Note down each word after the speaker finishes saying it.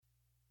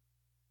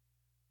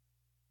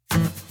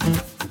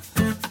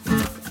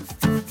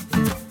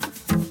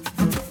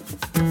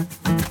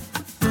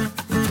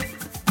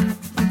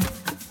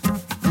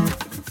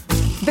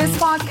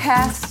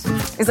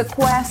podcast is a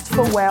quest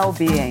for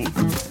well-being,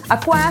 a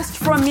quest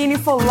for a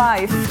meaningful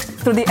life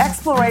through the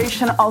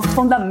exploration of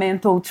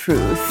fundamental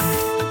truth.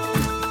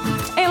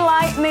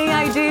 Enlightening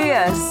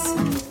ideas,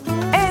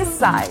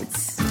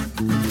 insights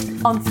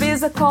on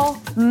physical,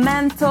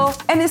 mental,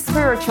 and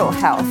spiritual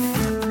health.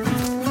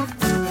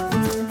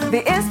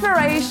 The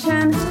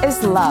inspiration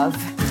is love.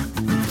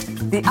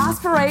 The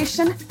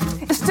aspiration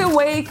is to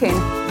awaken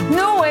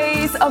new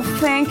ways of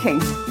thinking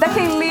that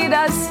can lead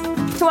us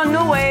to a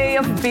new way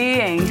of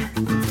being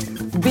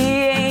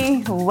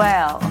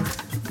well.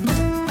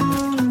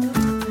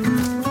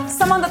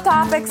 Some of the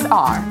topics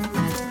are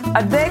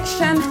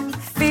addiction,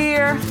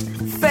 fear,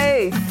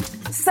 faith,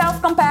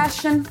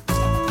 self-compassion,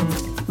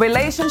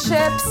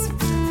 relationships,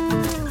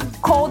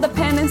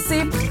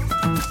 codependency,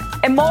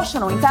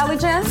 emotional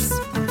intelligence,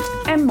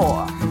 and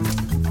more.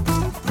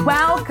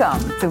 Welcome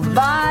to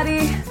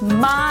Body,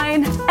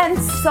 Mind, and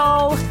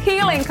Soul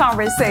Healing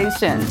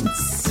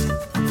Conversations.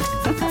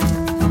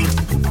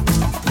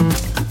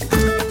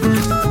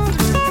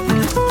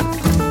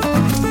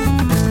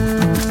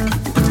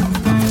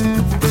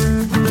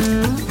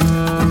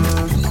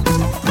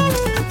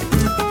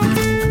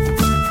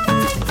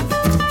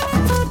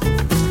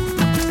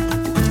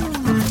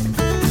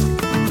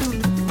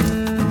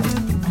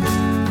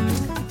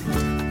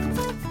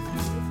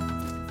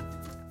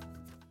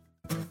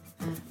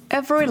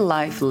 Every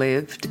life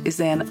lived is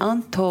an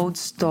untold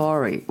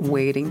story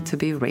waiting to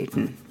be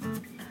written.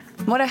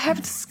 What I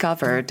have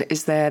discovered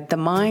is that the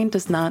mind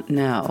does not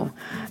know.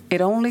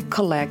 It only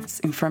collects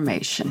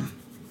information.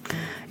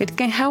 It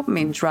can help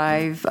me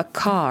drive a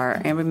car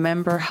and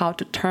remember how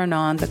to turn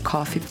on the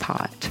coffee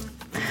pot.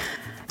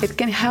 It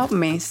can help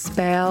me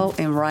spell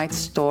and write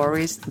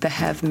stories that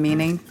have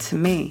meaning to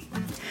me.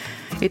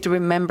 It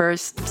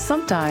remembers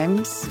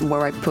sometimes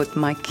where I put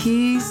my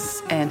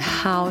keys and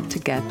how to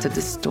get to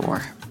the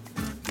store.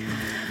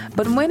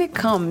 But when it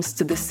comes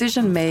to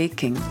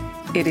decision-making,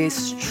 it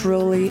is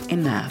truly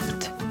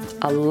inept.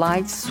 A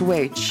light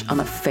switch on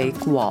a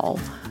fake wall,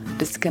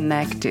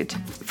 disconnected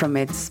from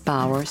its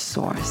power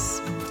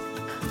source.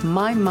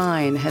 My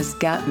mind has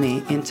got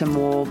me into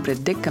more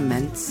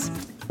predicaments,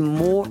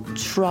 more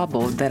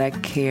trouble that I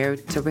care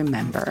to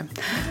remember,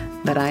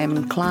 but I am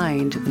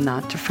inclined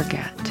not to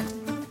forget.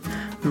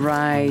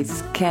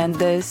 Writes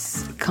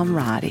Candace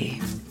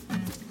Conradi.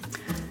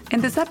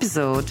 In this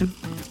episode,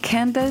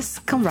 Candace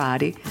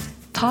Conradi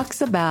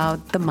talks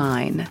about the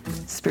mind,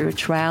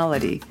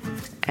 spirituality,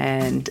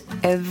 and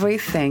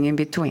everything in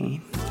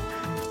between.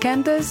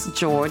 Candace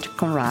George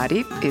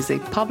Conradi is a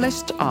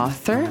published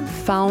author,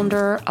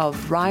 founder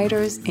of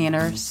Writers'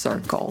 Inner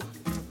Circle.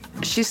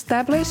 She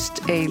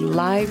established a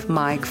live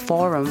mic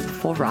forum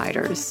for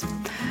writers.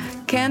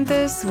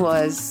 Candace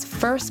was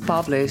first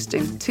published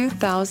in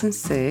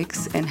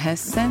 2006 and has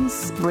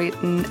since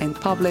written and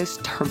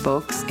published her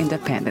books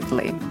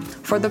independently.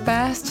 For the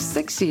past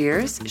 6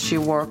 years, she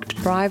worked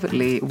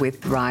privately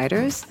with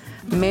writers,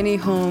 many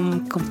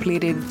whom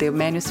completed their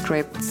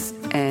manuscripts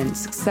and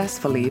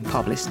successfully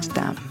published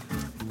them.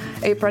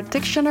 A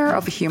practitioner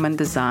of human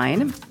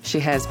design, she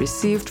has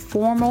received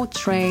formal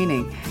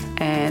training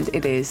and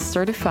it is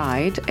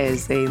certified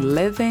as a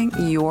Living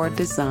Your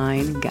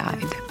Design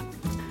Guide.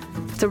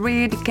 To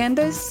read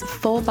Candace's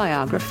full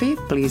biography,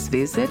 please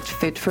visit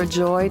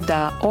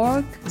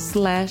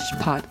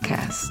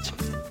fitforjoy.org/podcast.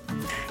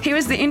 Here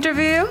is the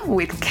interview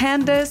with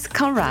Candace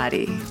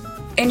Conradi.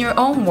 In your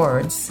own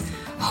words,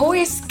 who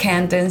is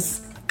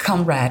Candace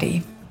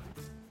Conradi?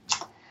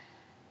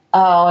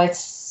 Oh, it's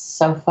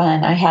so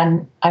fun.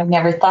 I've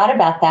never thought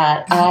about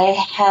that. I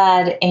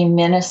had a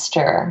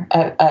minister,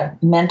 a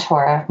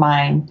mentor of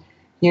mine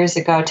years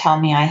ago tell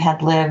me I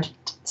had lived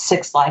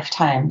 6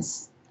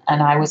 lifetimes.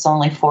 And I was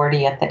only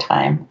 40 at the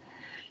time.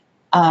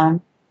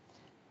 I'm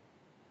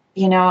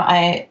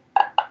a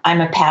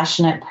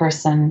passionate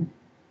person.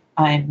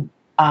 I'm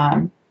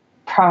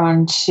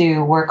prone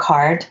to work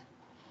hard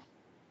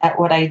at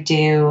what I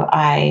do.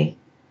 I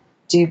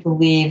do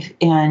believe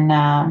in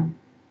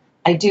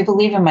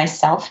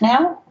myself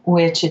now,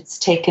 which it's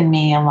taken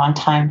me a long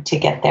time to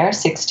get there,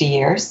 60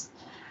 years.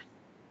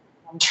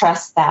 I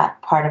trust that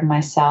part of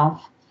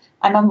myself.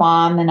 I'm a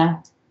mom and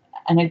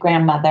a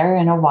grandmother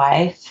and a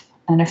wife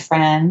and a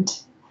friend,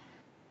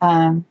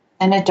 and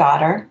a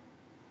daughter,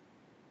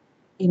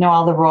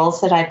 all the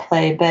roles that I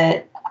play.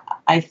 But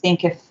I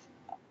think if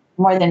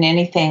more than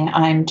anything,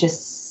 I'm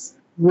just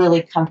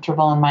really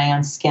comfortable in my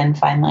own skin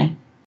finally.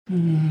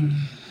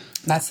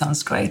 That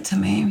sounds great to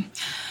me.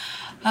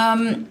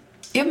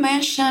 You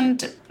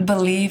mentioned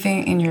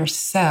believing in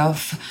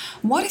yourself.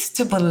 What is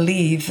to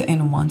believe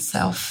in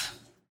oneself?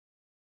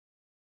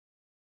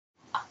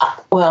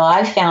 Well,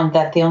 I found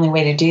that the only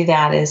way to do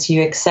that is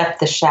you accept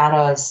the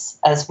shadows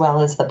as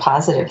well as the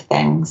positive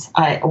things.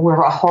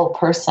 We're a whole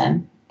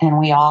person, and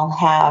we all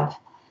have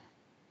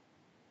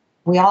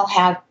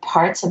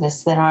parts of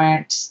us that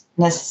aren't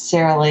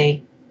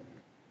necessarily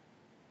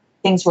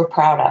things we're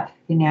proud of,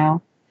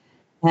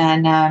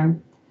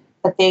 and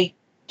but they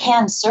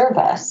can serve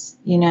us.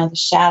 The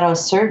shadow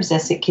serves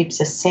us. It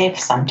keeps us safe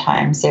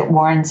sometimes. It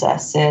warns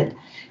us. It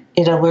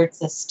it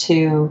alerts us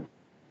to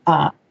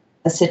a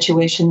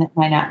situation that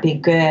might not be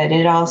good.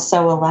 It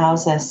also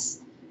allows us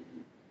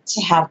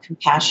to have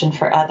compassion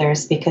for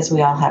others because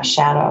we all have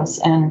shadows.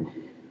 And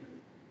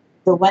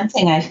the one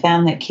thing I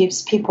found that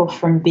keeps people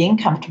from being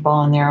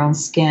comfortable in their own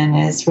skin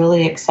is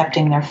really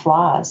accepting their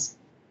flaws.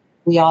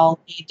 We all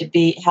need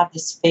to have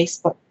this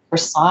Facebook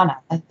persona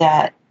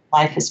that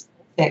life is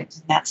perfect,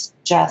 and that's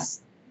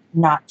just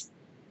not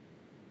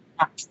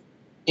true.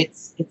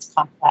 It's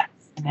complex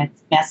and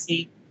it's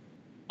messy,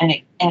 and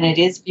it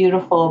is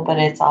beautiful, but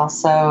it's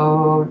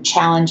also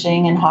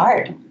challenging and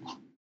hard.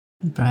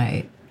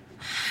 Right.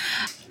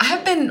 I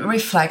have been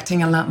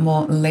reflecting a lot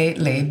more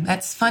lately.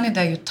 It's funny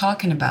that you're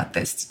talking about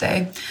this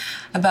today,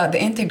 about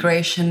the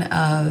integration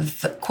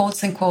of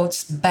quotes and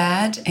quotes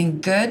bad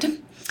and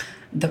good,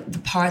 the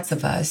parts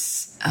of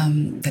us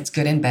that's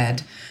good and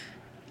bad.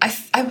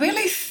 I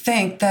really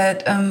think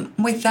that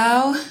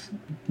without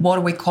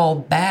what we call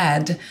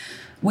bad,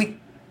 we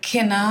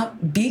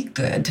cannot be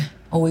good,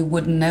 or we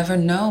would never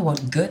know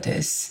what good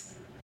is.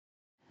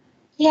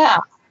 Yeah.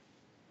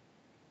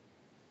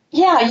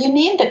 Yeah, you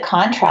need the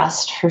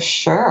contrast for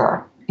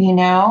sure.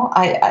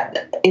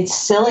 I it's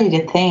silly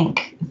to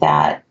think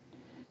that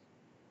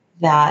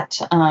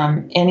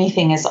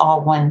anything is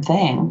all one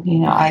thing.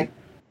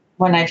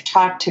 When I've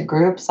talked to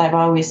groups, I've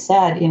always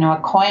said,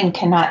 a coin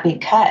cannot be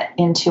cut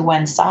into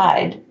one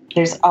side.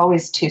 There's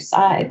always two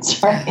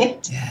sides,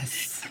 right?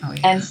 Yes. Oh,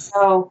 yeah. And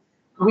so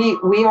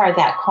we are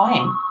that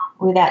coin.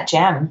 We're that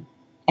gem,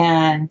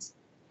 and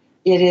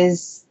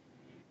it's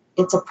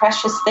a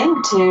precious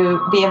thing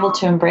to be able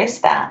to embrace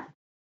that.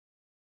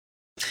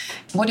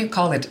 What do you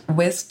call it?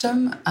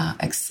 Wisdom,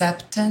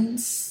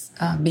 acceptance,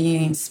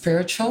 being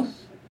spiritual?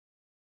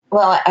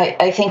 Well,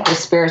 I think we're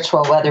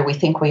spiritual whether we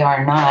think we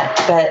are or not.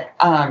 But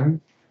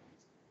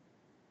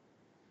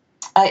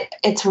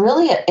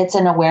it's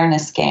an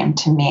awareness game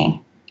to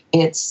me.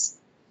 It's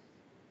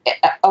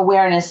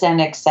awareness and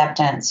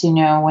acceptance.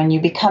 When you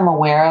become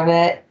aware of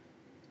it,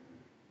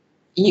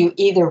 you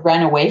either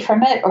run away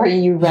from it or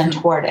you run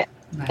toward it.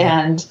 Right.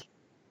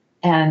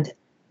 And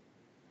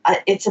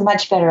it's a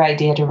much better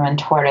idea to run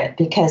toward it,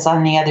 because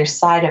on the other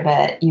side of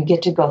it, you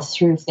get to go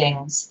through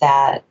things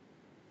that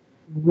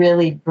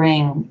really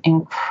bring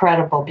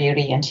incredible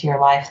beauty into your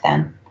life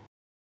then.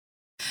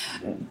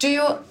 Do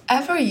you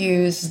ever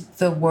use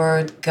the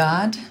word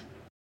God?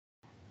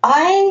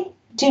 I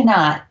do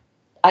not.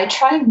 I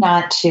try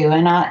not to.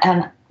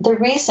 And the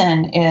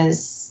reason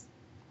is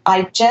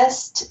I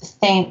just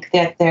think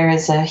that there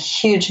is a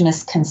huge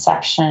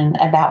misconception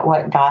about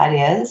what God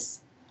is.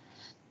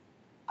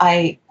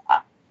 I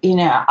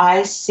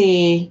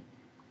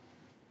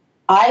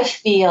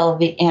feel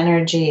the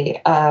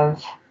energy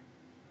of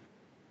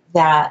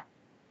that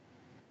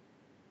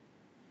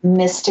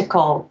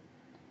mystical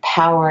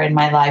power in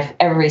my life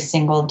every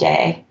single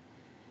day.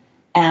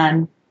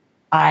 And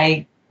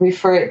I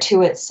refer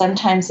to it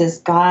sometimes as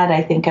God.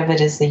 I think of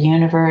it as the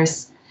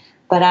universe.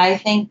 But I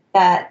think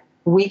that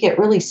we get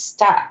really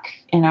stuck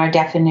in our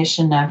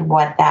definition of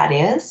what that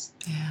is.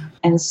 Yeah.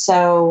 And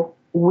so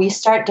we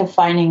start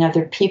defining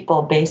other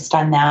people based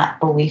on that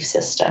belief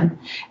system.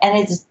 And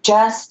it's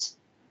just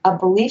a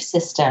belief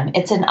system.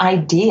 It's an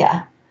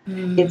idea.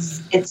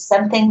 It's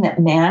something that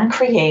man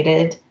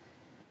created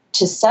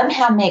to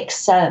somehow make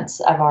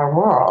sense of our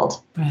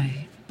world.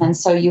 Right. And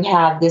so you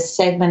have this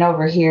segment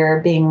over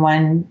here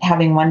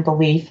having one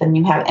belief, and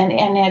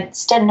and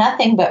it's done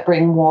nothing but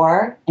bring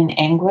war and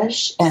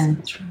anguish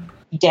and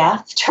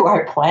death to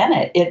our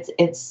planet.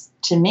 It's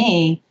to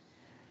me,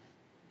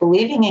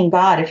 believing in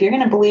God. If you're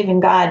going to believe in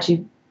God,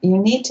 you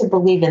need to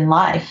believe in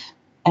life,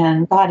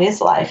 and God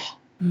is life.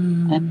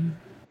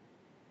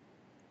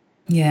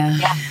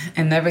 Yeah,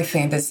 and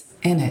everything that's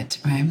in it,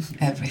 right?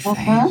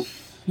 Everything.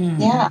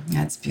 Mm-hmm. Yeah,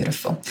 that's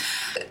beautiful.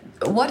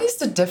 What is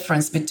the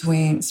difference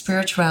between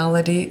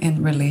spirituality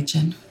and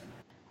religion?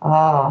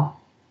 Oh,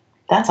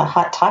 that's a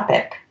hot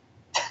topic.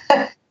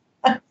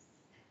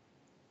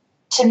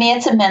 To me,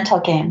 it's a mental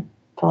game,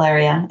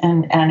 Valeria,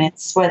 and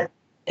it's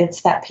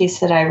that piece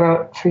that I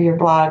wrote for your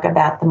blog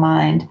about the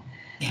mind.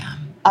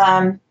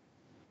 Yeah.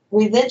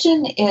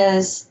 Religion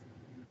is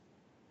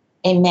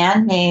a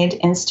man-made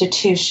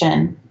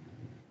institution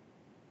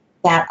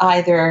that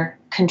either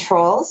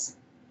controls,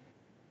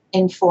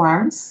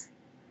 informs,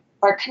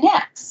 or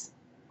connects.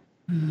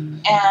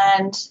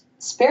 And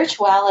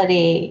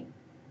spirituality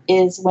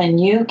is when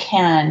you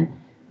can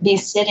be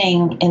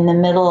sitting in the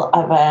middle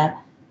of a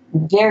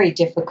very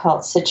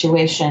difficult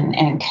situation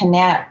and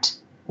connect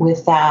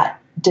with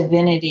that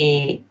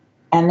divinity,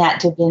 and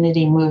that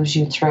divinity moves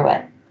you through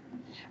it.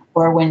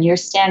 Or when you're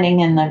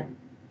standing in the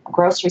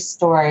grocery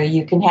store,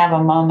 you can have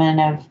a moment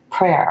of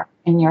prayer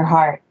in your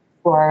heart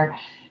for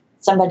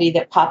somebody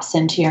that pops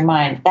into your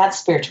mind. That's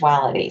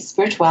spirituality.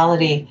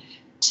 Spirituality,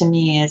 to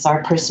me, is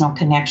our personal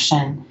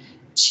connection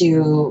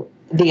to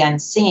the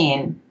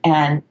unseen.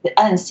 And the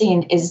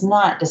unseen is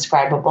not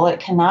describable. It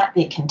cannot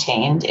be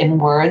contained in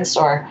words,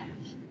 or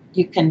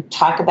you can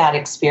talk about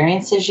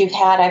experiences you've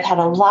had. I've had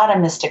a lot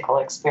of mystical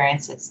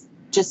experiences,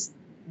 just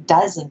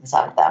dozens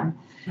of them.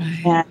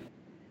 Right.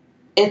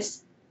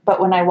 but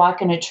when I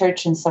walk into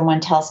church and someone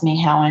tells me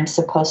how I'm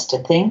supposed to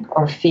think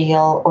or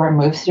feel or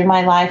move through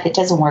my life, it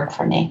doesn't work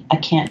for me. I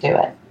can't do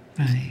it.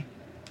 Right.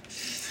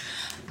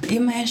 You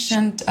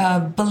mentioned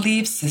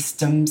belief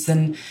systems,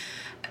 and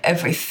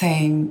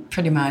everything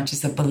pretty much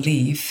is a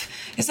belief.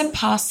 Is it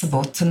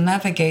possible to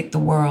navigate the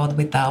world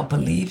without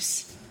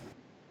beliefs?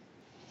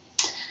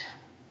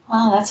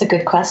 Well, that's a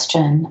good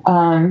question.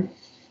 I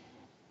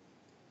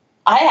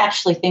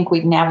actually think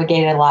we'd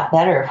navigate it a lot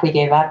better if we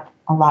gave up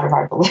a lot of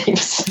our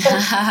beliefs.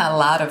 A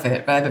lot of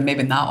it, right? But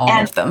maybe not all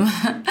of them.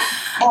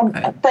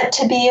 Right. But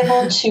to be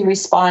able to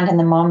respond in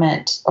the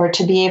moment, or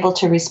to be able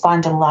to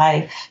respond to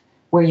life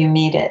where you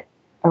meet it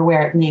or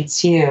where it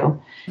meets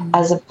you,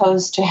 as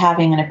opposed to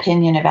having an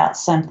opinion about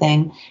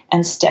something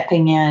and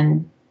stepping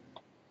in.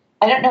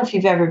 I don't know if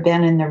you've ever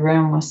been in the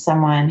room with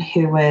someone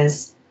who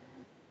was,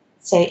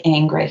 say,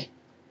 angry.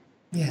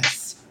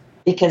 Yes.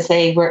 Because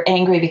they were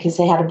angry because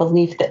they had a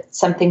belief that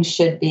something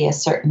should be a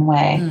certain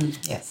way.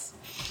 Yes.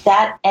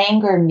 That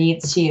anger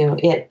meets you.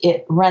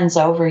 It runs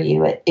over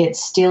you. It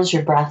steals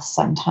your breath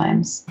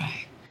sometimes.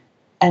 Right.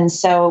 And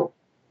so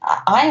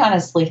I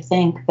honestly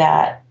think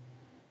that,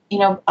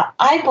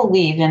 I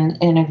believe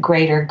in a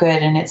greater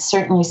good, and it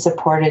certainly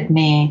supported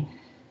me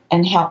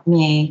and helped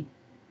me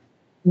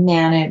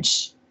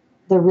manage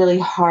the really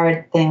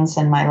hard things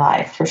in my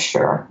life, for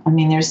sure. I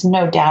mean, there's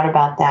no doubt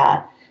about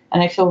that.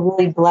 And I feel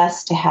really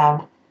blessed to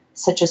have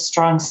such a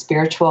strong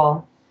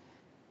spiritual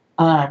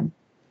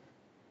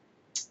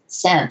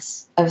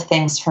sense of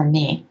things for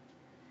me.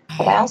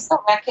 But I also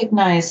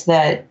recognize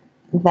that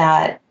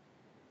a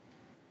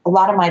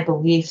lot of my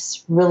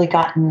beliefs really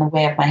got in the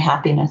way of my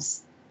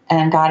happiness,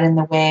 and got in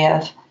the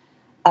way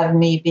of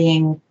me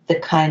being the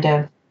kind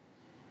of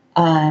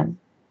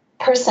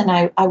person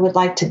I would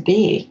like to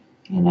be,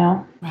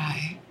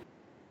 Right.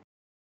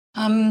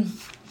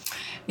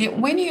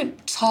 When you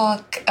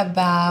talk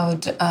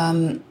about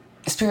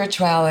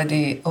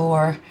spirituality,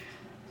 or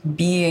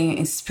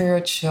being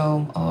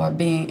spiritual, or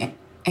being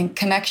in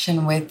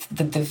connection with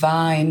the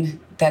divine,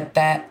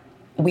 that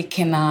we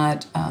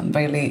cannot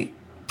really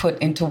put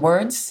into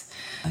words,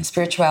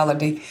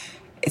 spirituality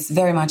is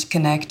very much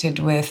connected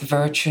with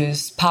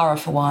virtues,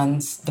 powerful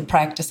ones, the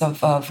practice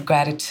of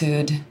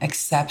gratitude,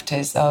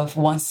 acceptance of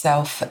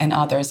oneself and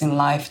others in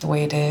life the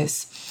way it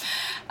is,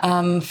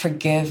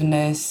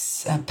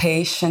 forgiveness,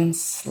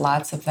 patience,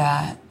 lots of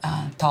that,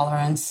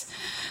 tolerance.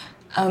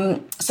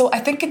 So I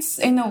think it's,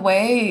 in a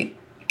way,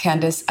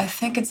 Candice, I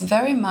think it's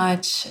very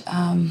much,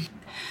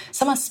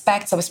 some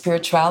aspects of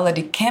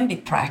spirituality can be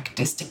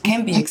practiced, it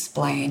can be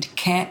explained,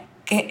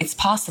 it's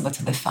possible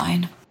to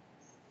define.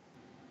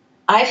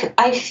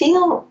 I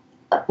feel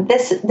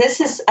this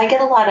is, I get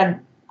a lot of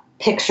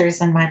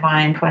pictures in my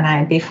mind when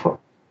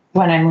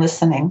I'm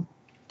listening.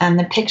 And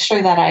the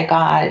picture that I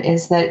got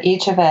is that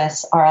each of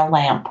us are a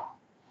lamp.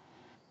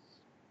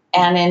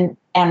 And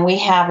we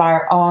have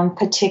our own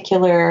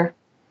particular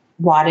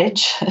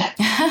wattage.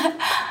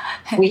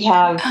 We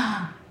have,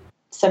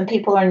 some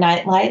people are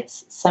night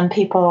lights, some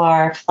people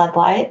are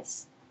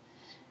floodlights.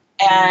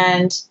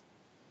 And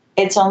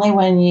it's only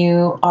when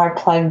you are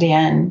plugged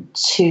in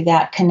to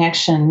that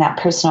connection, that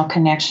personal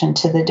connection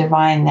to the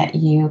divine, that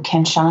you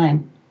can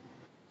shine.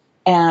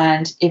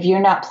 And if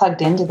you're not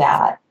plugged into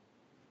that,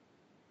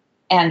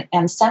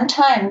 and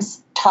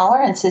sometimes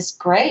tolerance is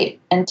great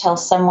until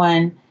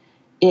someone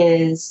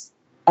is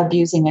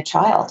abusing a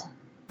child.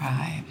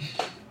 Right.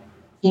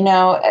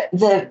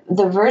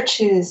 The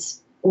virtues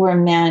were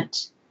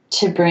meant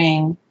to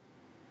bring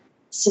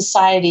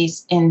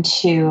societies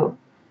into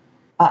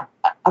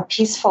a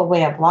peaceful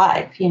way of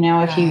life. If you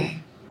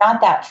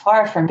not that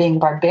far from being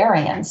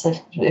barbarians,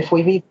 if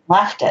we've even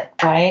left it,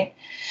 right?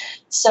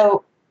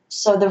 So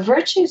the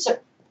virtues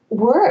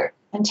work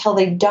until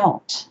they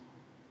don't.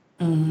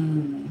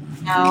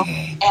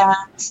 Okay.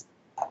 And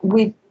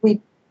we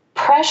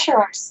pressure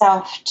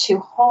ourselves to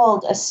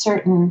hold a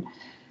certain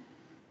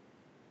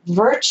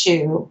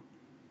virtue,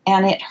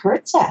 and it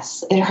hurts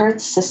us. It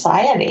hurts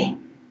society.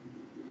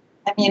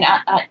 I mean,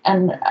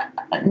 I'm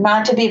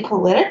not to be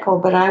political,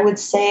 but I would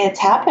say it's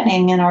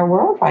happening in our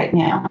world right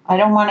now. I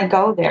don't want to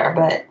go there,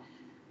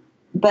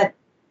 but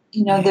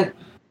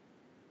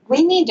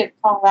we need to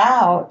call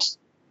out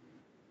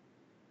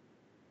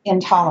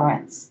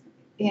intolerance,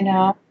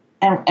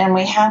 and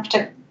we have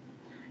to.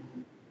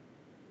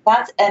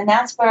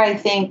 That's where I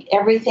think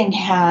everything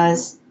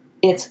has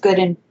its good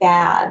and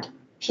bad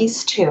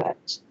piece to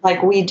it,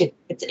 like we do.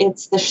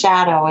 It's the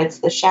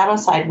shadow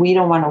side we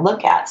don't want to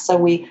look at. So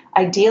we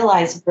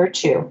idealize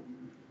virtue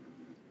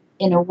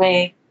in a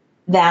way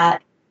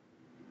that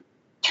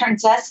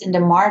turns us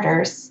into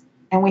martyrs,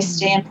 and we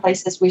stay in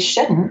places we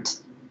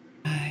shouldn't,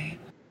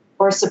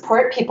 or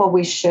support people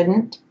we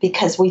shouldn't,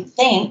 because we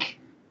think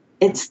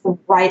it's the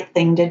right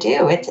thing to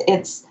do.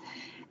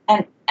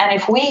 And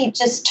if we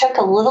just took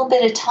a little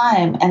bit of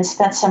time and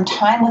spent some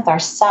time with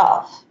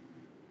ourselves,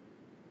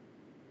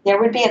 there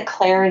would be a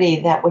clarity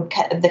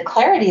the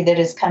clarity that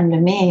has come to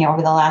me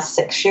over the last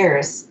 6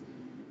 years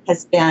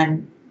has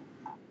been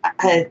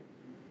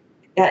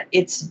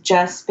It's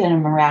just been a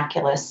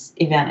miraculous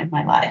event in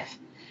my life.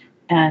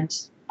 And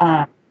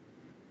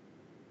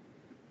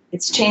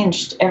it's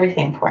changed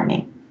everything for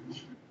me.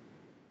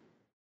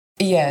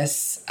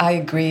 Yes, I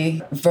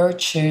agree.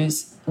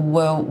 Virtues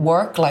will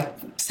work like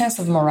sense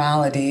of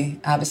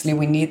morality. Obviously,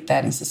 we need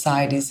that in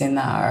societies.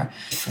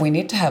 We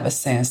need to have a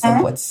sense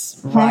of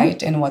what's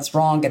right and what's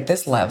wrong at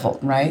this level,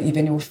 right?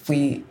 Even if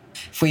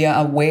we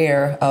are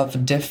aware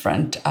of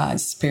different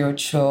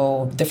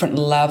different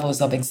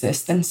levels of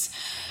existence.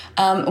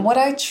 What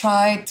I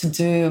try to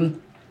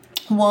do,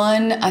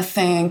 one, I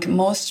think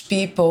most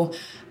people,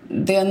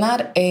 they're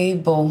not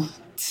able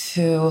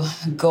to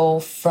go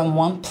from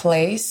one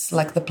place,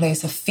 like the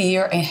place of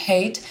fear and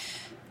hate,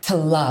 to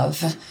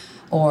love,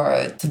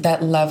 or to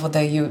that level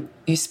that you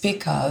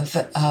speak of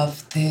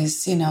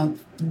this,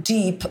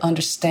 deep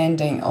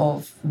understanding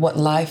of what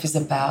life is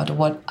about,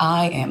 what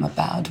I am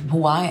about,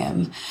 who I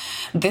am.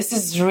 This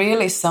is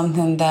really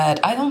something that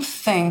I don't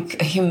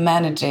think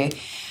humanity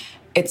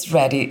it's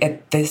ready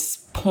at this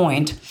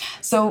point.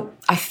 So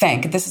I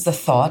think this is a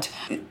thought.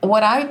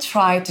 What I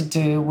try to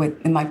do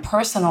in my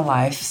personal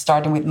life,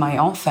 starting with my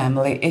own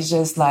family, is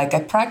just like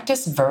I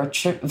practice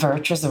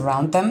virtues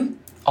around them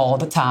all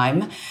the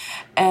time.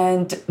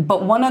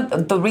 But one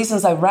of the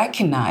reasons I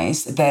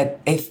recognize that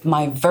if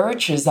my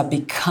virtues are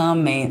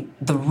becoming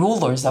the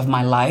rulers of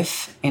my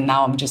life, and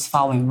now I'm just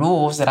following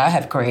rules that I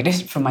have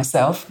created for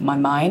myself, my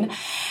mind,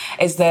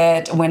 is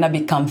that when I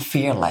become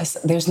fearless,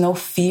 there's no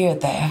fear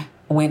there.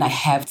 When I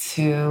have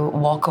to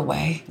walk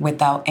away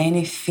without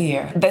any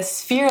fear.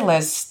 This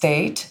fearless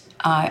state,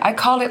 I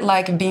call it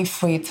like being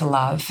free to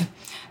love.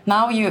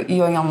 Now you're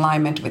in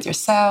alignment with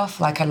yourself,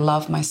 like I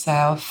love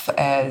myself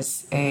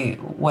as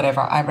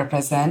whatever I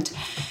represent.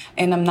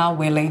 And I'm now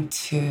willing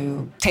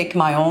to take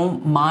my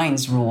own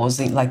mind's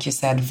rules, like you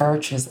said,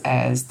 virtues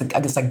as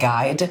a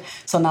guide.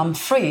 So now I'm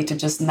free to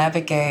just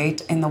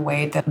navigate in the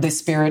way that the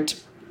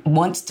spirit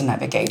wants to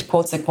navigate,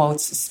 quotes and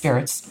quotes, the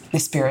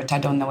spirit. I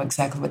don't know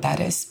exactly what that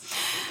is.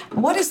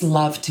 What is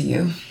love to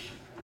you?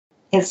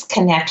 It's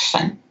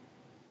connection.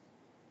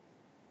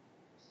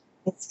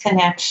 It's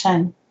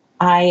connection.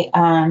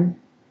 And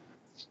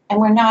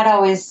we're not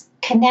always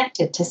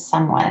connected to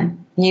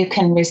someone. You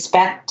can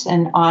respect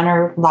and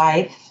honor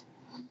life.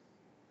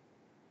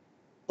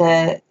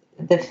 The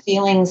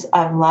feelings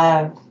of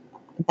love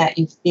that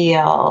you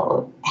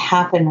feel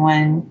happen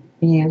when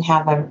you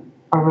have a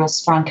real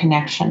strong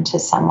connection to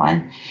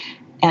someone.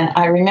 And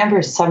I remember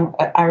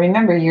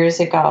years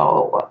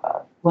ago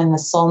when the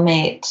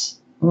soulmate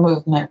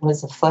movement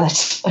was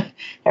afoot.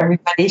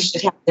 Everybody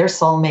should have their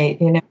soulmate,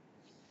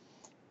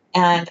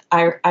 And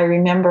I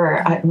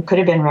remember, it could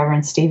have been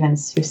Reverend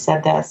Stevens who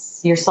said this,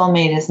 your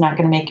soulmate is not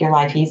going to make your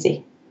life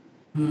easy.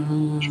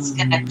 It's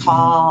going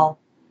to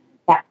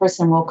that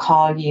person will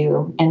call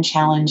you and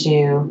challenge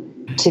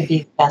you to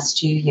be the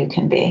best you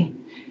can be.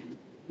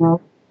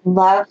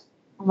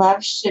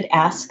 Love should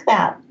ask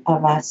that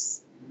of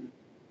us.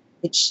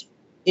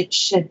 It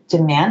should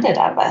demand it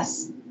of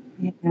us,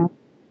 And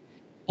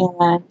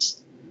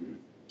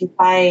if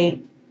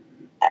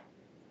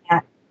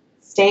that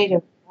state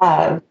of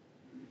love,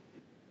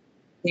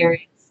 there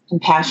is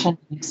compassion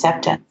and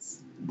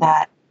acceptance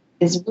that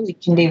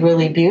can be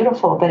really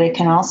beautiful, but it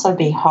can also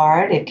be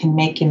hard. It can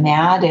make you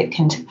mad. It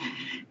can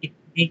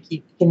make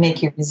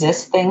you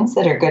resist things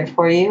that are good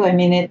for you. I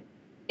mean,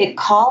 it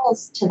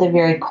calls to the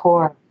very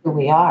core of who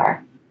we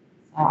are.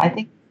 So I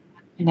think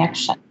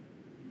connection.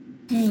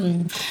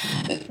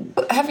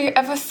 Have you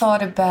ever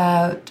thought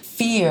about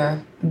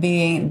fear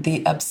being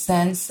the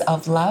absence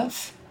of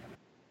love?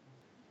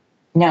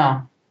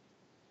 No.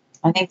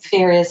 I think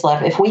fear is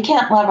love. If we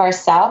can't love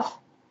ourselves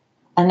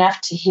enough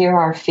to hear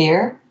our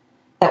fear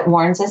that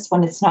warns us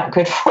when it's not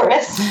good for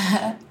us,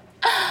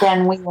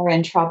 then we are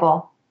in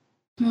trouble.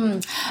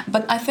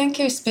 But I think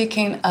you're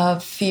speaking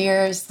of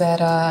fears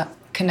that are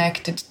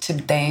connected to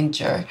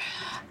danger.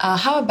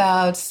 How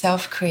about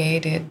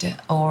self-created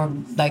or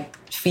like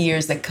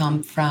fears that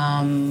come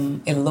from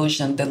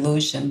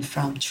delusion,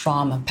 from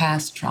trauma,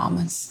 past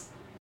traumas?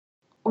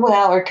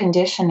 Well, or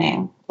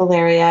conditioning,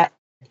 Valeria.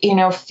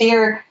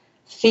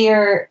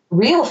 Fear,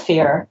 real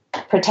fear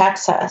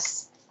protects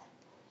us.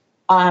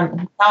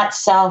 Not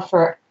self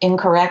or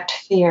incorrect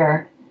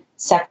fear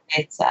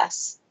separates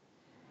us.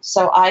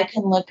 So I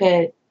can look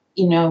at,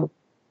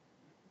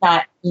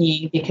 not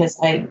me, because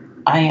I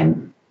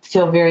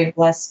feel very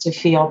blessed to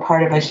feel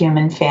part of a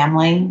human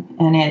family,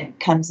 and it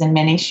comes in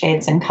many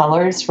shades and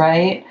colors,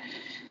 right?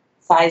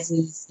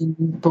 Sizes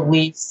and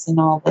beliefs and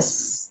all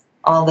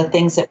the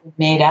things that we're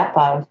made up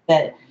of.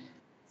 But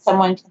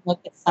someone can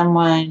look at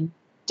someone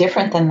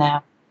different than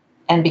them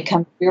and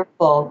become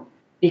fearful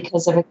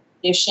because of a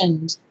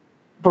conditioned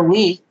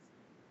belief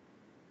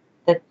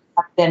that they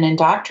have been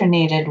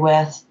indoctrinated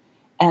with.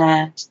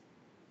 And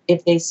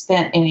if they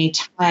spent any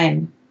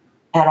time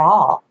at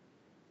all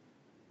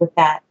with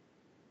that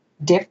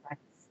difference,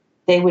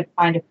 they would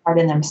find a part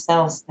in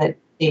themselves that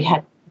they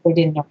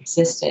didn't know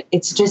existed.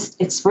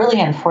 It's really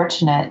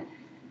unfortunate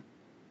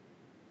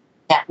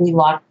that we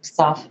lock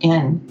ourselves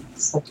in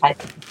so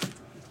tightly.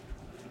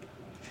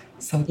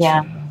 So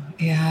Yeah. true.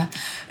 Yeah.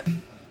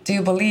 Do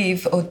you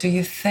believe or do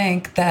you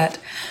think that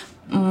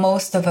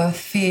most of our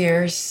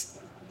fears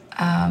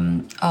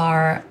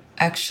are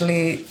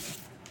actually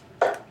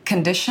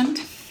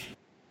conditioned?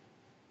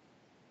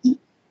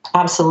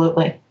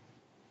 Absolutely.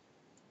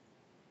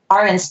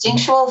 Our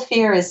instinctual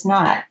fear is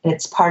not.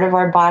 It's part of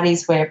our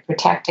body's way of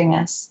protecting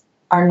us.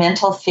 Our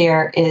mental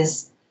fear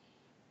is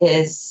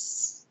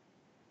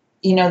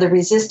the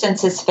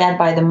resistance is fed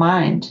by the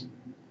mind.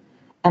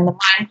 And the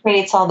mind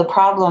creates all the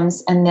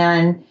problems and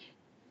then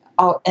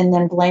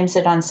blames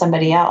it on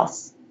somebody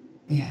else.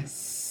 Yes,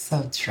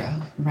 so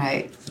true.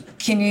 Right.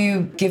 Can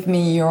you give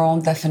me your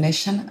own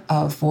definition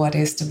of what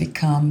is to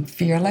become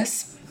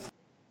fearless?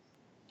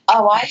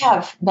 Oh, I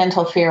have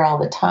mental fear all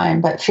the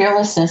time, but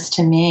fearlessness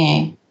to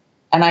me,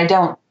 and I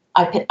don't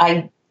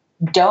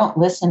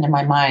listen to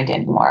my mind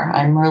anymore.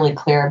 I'm really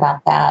clear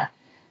about that.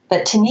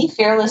 But to me,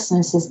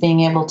 fearlessness is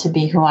being able to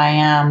be who I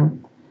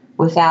am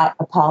without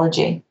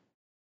apology.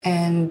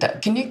 And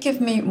can you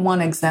give me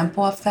one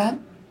example of that?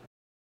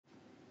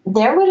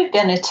 There would have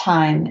been a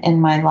time in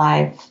my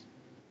life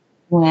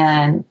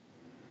when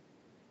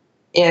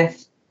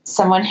if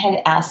someone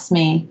had asked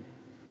me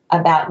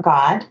about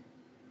God,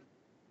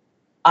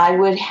 I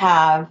would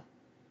have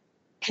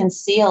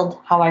concealed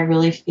how I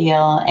really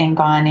feel and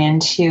gone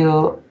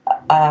into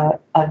a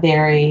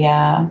very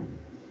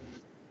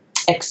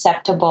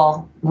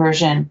acceptable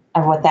version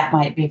of what that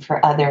might be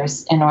for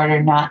others in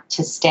order not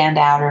to stand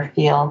out or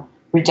feel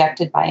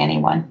rejected by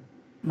anyone.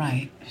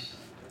 Right.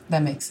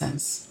 That makes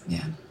sense.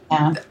 Yeah.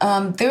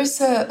 Yeah.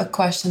 There's a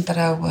question that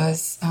I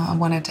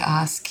wanted to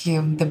ask you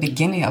in the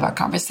beginning of our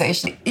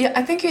conversation. Yeah,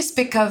 I think you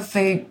speak of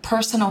a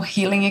personal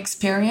healing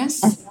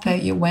experience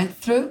that you went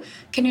through.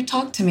 Can you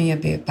talk to me a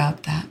bit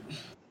about that?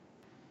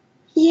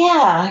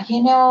 Yeah,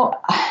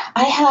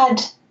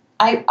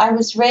 I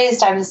was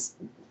raised,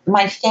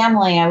 my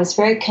family, I was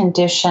very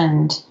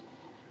conditioned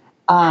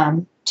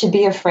to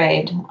be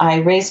afraid. I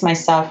raised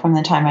myself from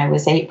the time I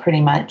was 8,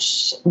 pretty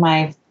much.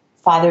 My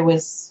father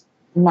was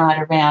not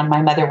around.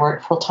 My mother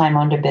worked full-time,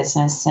 owned a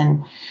business,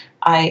 and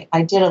I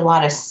did a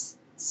lot of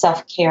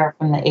self-care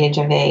from the age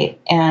of 8.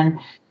 And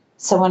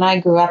so when I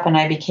grew up and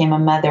I became a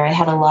mother, I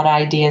had a lot of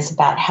ideas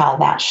about how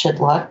that should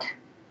look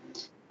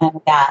and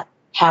about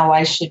how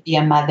I should be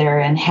a mother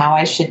and how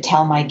I should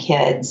tell my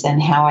kids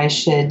and how I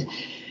should,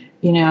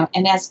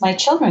 and as my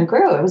children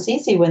grew, it was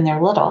easy when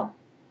they're little,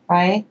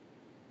 right?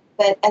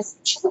 But as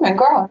children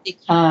grow and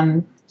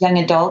become young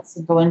adults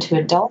and go into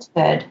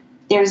adulthood,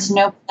 there's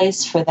no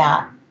place for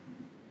that.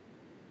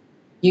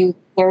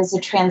 There's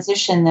a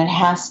transition that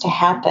has to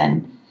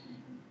happen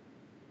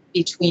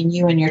between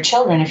you and your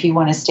children if you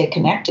want to stay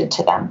connected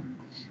to them.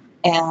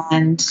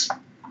 And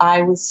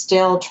I was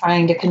still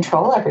trying to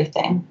control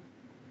everything.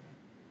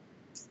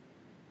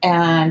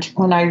 And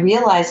when I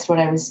realized what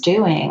I was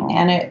doing,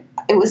 and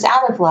it was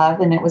out of love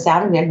and it was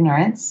out of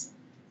ignorance,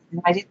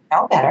 and I didn't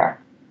know better.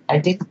 I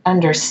didn't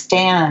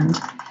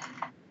understand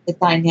the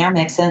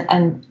dynamics.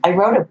 And I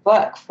wrote a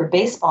book for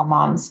baseball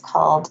moms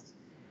called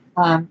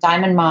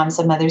Diamond Moms,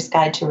 A Mother's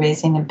Guide to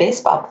Raising a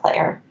Baseball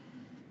Player.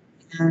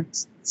 And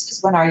this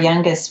is when our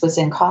youngest was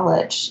in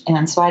college.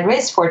 And so I'd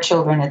raised 4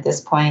 children at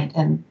this point,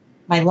 and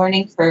my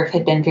learning curve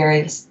had been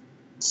very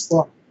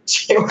slow.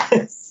 It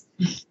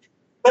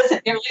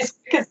wasn't nearly as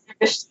quick as I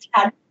wished it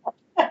had.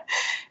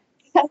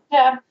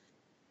 And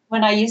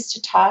when I used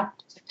to talk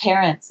to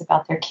parents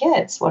about their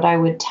kids, what I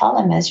would tell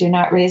them is, you're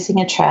not raising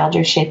a child,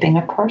 you're shaping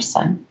a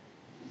person.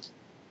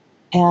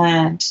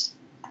 And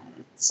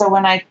so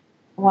when I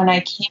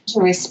came to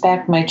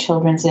respect my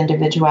children's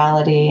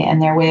individuality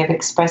and their way of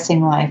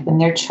expressing life and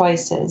their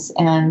choices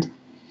and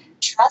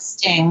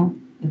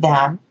trusting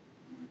them,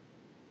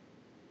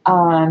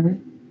 the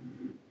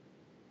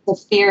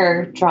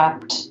fear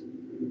dropped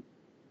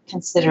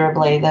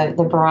considerably.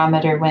 The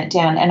barometer went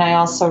down. And I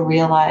also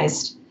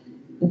realized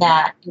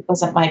that it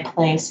wasn't my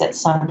place at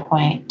some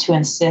point to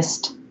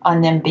insist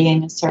on them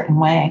being a certain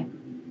way.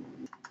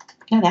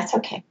 No, that's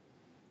okay.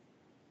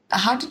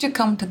 How did you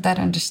come to that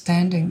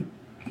understanding,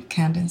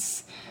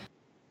 Candace?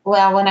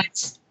 Well,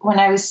 when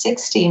I was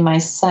 60, my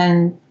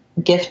son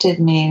gifted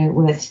me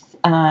with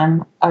a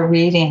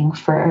reading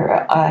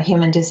for a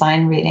human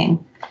design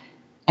reading.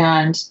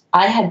 And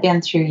I had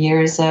been through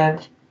years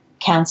of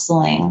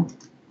counseling,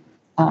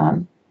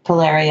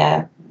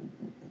 Polaria,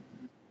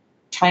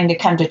 trying to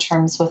come to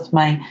terms with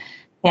my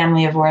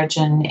family of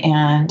origin.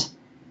 And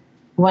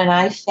when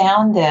I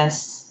found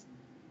this,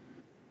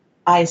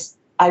 I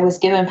was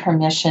given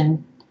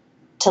permission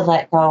to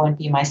let go and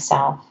be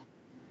myself.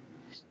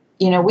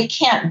 We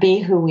can't be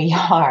who we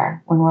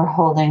are when we're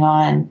holding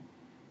on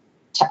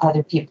to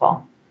other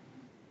people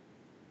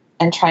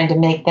and trying to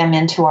make them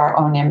into our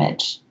own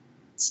image.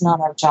 It's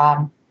not our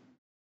job.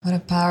 What a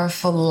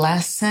powerful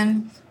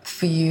lesson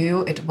for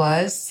you it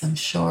was, I'm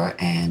sure,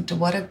 and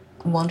what a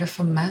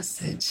wonderful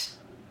message.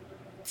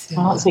 It's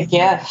a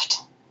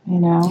gift,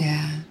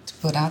 Yeah, to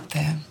put out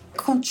there.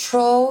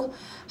 Control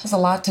has a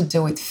lot to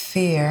do with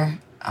fear.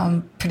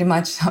 pretty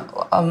much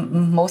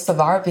most of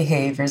our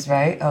behaviors,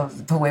 right?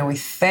 Of the way we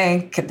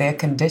think, they're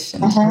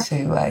conditioned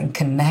to and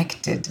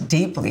connected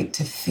deeply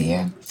to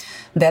fear.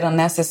 That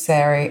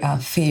unnecessary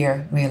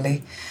fear,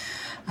 really.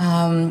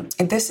 And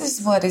this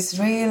is what is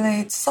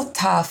really, it's so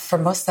tough for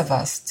most of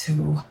us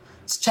to,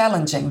 it's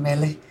challenging,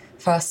 really,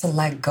 for us to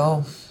let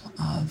go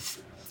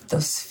of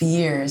those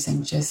fears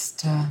and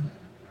just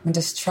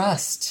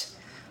trust.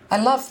 I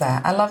love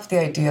that. I love the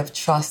idea of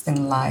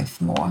trusting life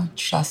more,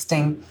 just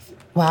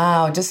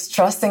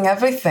trusting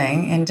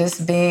everything and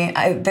just being,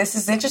 this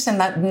is interesting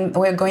that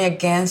we're going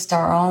against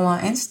our own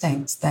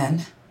instincts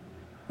then.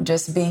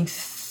 Just being,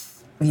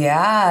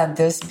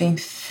 just being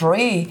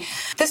free.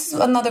 This is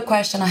another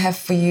question I have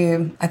for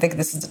you. I think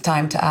this is the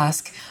time to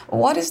ask.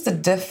 What is the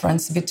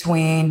difference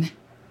between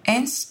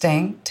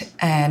instinct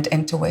and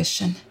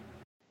intuition?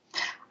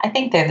 I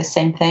think they're the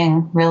same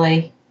thing,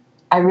 really.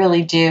 I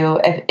really do.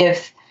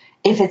 If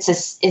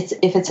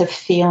it's a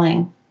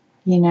feeling,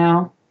 you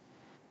know,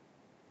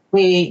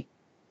 I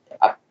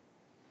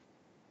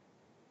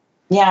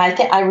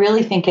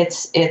really think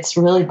it's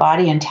really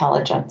body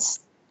intelligence,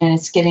 and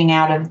it's getting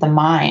out of the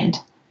mind.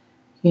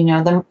 You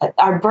know,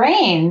 our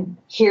brain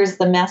hears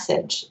the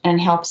message and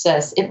helps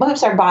us. It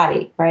moves our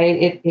body,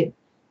 right? It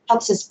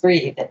helps us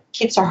breathe. It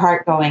keeps our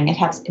heart going. It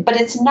helps, but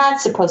it's not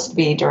supposed to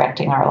be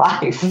directing our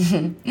life.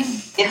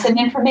 It's an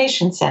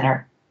information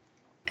center.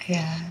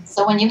 Yeah.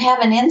 So when you have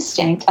an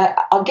instinct,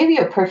 I'll give you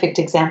a perfect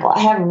example.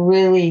 I have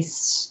really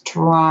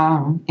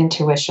strong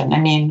intuition. I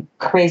mean,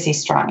 crazy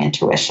strong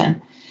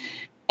intuition.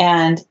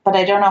 But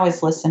I don't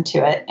always listen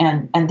to it.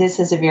 And this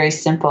is a very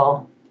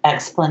simple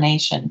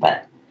explanation.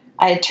 But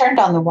I had turned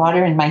on the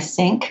water in my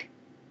sink,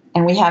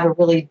 and we have a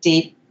really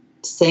deep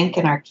sink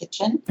in our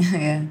kitchen.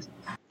 Yeah.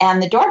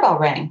 And the doorbell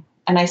rang,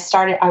 and I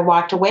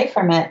walked away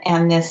from it,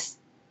 and this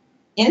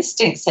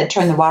instinct said,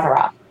 turn the water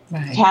off.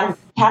 Right. It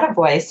had a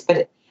voice,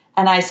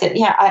 and I said,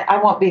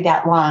 I won't be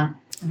that long.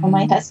 Mm-hmm. And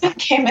my husband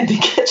came in the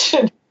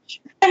kitchen,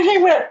 and he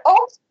went,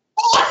 oh,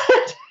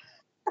 God.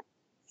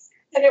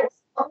 And it was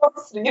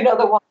almost, the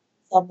water was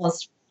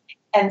almost.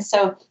 And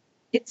so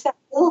it's that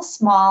little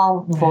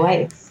small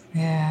voice.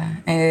 Yeah,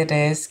 it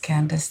is,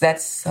 Candace.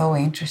 That's so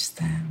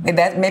interesting.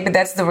 Maybe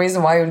that's the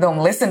reason why we don't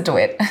listen to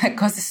it,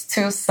 because it's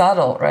too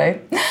subtle,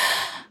 right?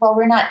 Well,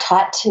 we're not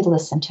taught to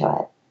listen to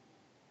it.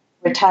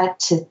 We're taught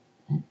to,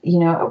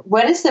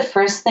 what is the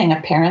first thing a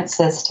parent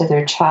says to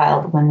their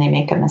child when they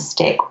make a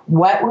mistake?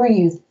 What were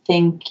you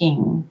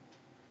thinking?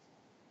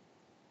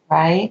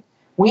 Right?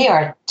 We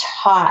are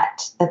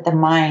taught that the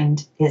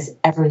mind is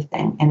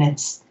everything, and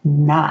it's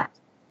not.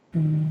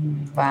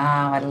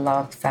 Wow, I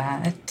love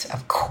that,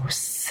 of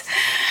course.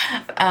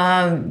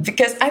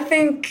 Because I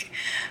think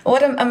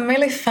what I'm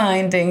really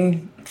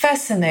finding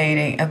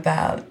fascinating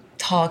about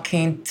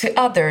talking to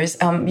others,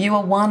 you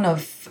are one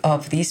of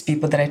these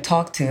people that I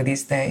talk to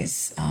these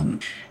days.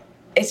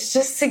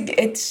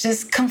 It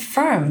just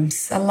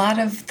confirms a lot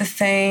of the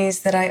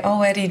things that I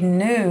already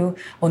knew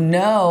or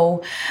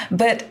know,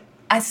 but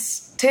I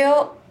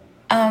still...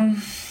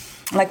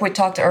 like we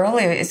talked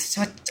earlier, it's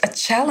a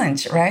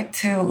challenge, right?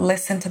 To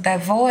listen to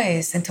that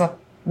voice and to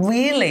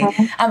really,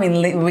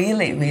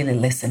 really, really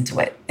listen to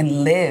it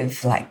and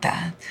live like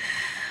that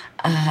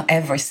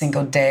every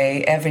single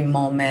day, every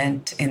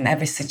moment, in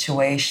every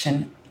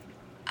situation.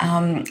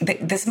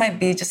 This might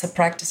be just a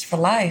practice for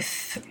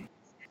life.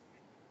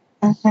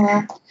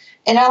 Mm-hmm.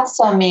 It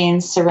also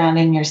means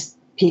surrounding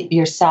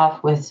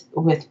yourself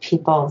with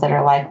people that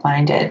are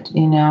like-minded,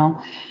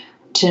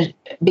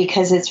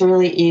 because it's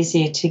really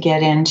easy to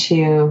get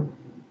into,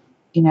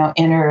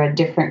 enter a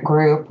different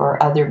group or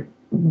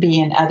be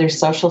in other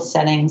social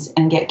settings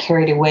and get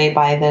carried away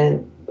by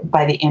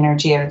the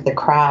energy of the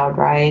crowd,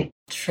 right?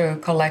 True.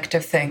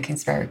 Collective thinking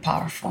is very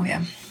powerful.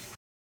 Yeah.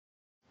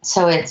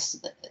 So it's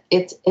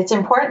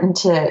important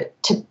to,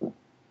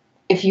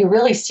 if you're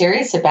really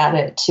serious about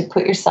it, to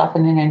put yourself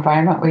in an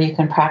environment where you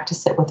can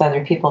practice it with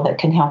other people that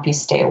can help you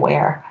stay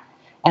aware,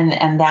 and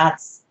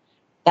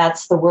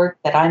that's the work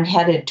that I'm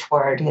headed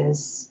toward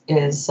is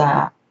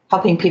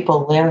helping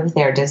people live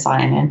their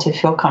design and to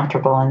feel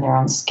comfortable in their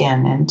own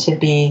skin and to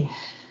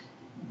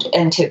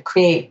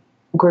create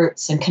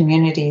groups and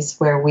communities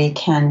where we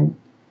can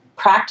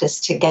practice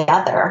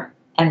together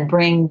and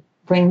bring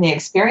the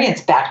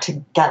experience back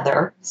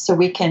together so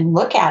we can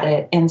look at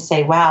it and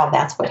say, wow,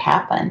 that's what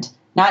happened.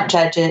 Not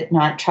judge it,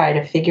 not try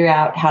to figure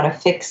out how to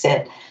fix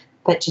it,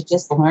 but to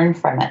just learn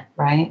from it,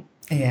 right?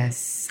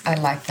 Yes, I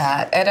like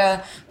that. At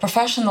a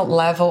professional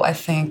level, I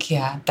think,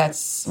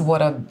 that's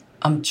what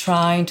I'm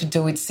trying to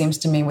do, it seems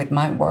to me, with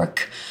my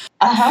work.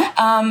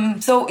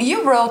 So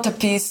you wrote a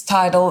piece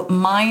titled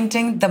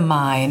Minding the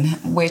Mind,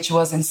 which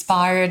was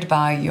inspired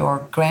by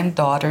your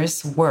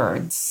granddaughter's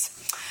words.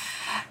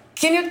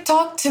 Can you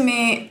talk to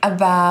me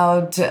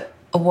about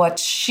what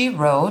she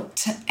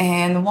wrote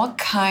and what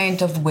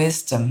kind of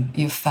wisdom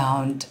you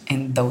found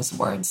in those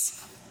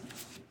words?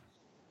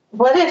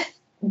 What if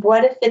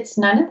it's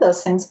none of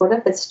those things? What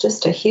if it's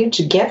just a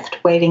huge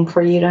gift waiting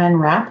for you to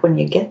unwrap when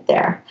you get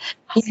there?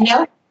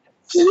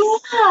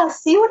 Yeah,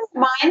 see what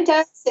our mind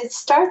does? It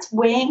starts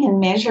weighing and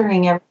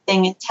measuring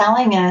everything and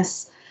telling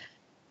us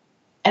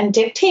and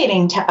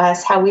dictating to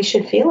us how we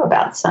should feel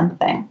about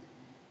something.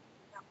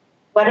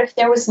 What if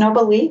there was no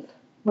belief?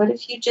 What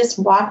if you just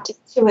walked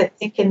into it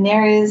thinking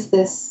there is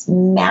this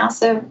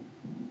massive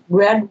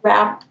red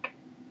wrapped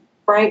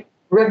bright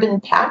ribbon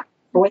pack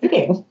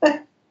waiting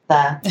the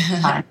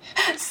time?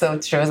 So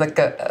true. It's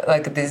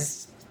like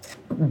this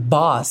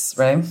boss,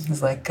 right?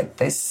 It's like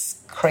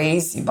this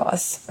crazy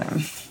boss.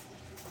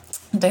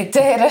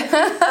 Dictator.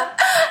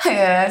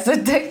 Yeah, it's a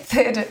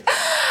dictator.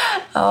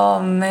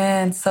 Oh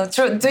man, so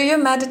true. Do you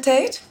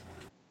meditate?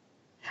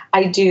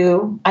 I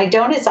do. I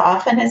don't as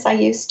often as I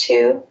used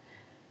to.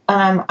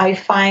 I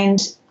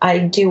find I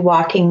do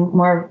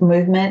more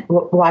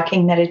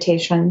walking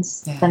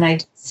meditations than I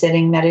do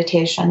sitting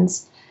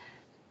meditations.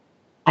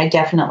 I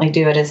definitely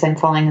do it as I'm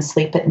falling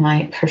asleep at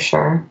night, for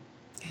sure.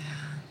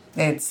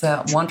 Yeah. It's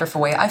a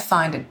wonderful way. I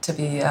find it to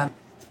be a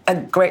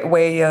great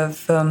way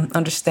of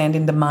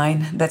understanding the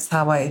mind. That's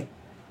how I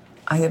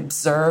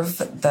observe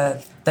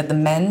the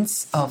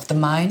demands of the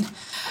mind.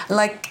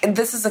 Like,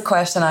 this is a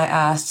question I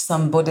asked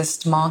some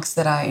Buddhist monks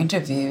that I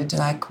interviewed.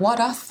 Like, what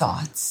are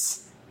thoughts?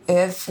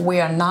 If we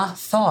are not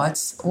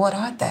thoughts, what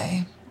are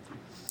they?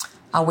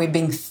 Are we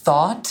being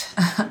thought?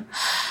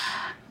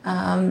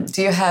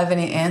 Do you have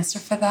any answer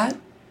for that?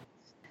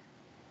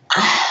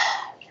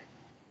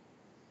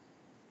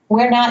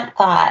 We're not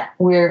thought.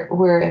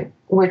 We're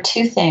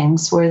two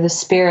things. We're the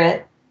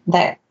spirit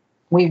that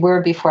we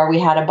were before we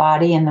had a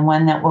body, and the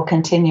one that will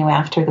continue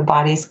after the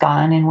body's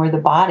gone, and we're the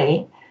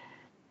body.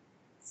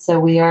 So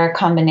we are a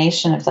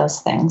combination of those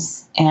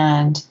things.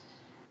 And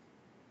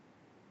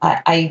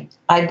I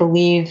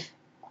believe,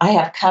 I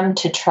have come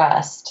to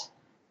trust.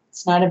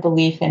 It's not a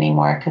belief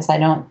anymore, because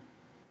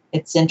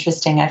it's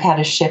interesting, I've had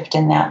a shift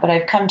in that, but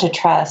I've come to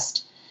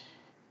trust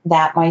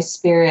that my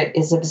spirit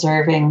is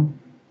observing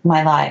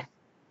my life,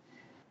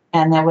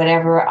 and that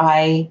whatever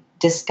I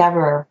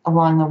discover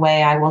along the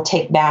way, I will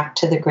take back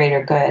to the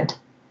greater good,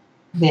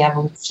 the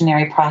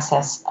evolutionary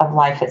process of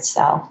life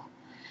itself.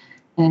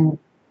 And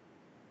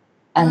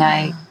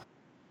I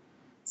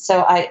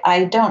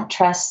don't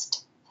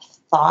trust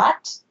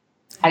thought.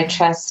 I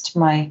trust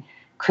my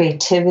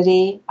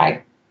creativity.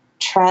 I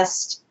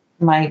trust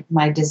my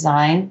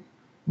design,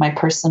 my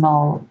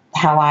personal,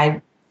 how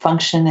I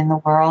function in the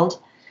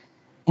world.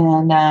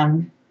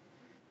 And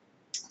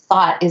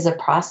thought is a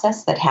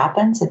process that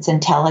happens. It's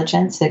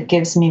intelligence. It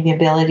gives me the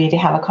ability to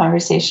have a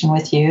conversation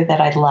with you that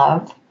I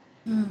love,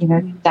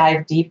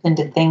 dive deep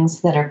into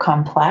things that are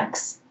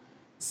complex.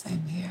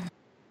 Same here.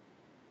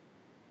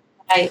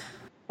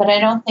 But I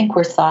don't think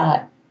we're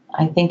thought.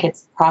 I think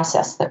it's a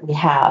process that we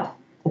have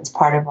that's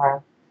part of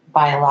our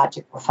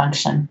biological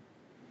function.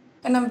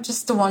 And I'm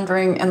just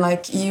wondering, and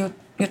like you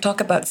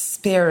talk about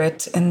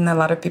spirit, and a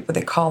lot of people,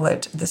 they call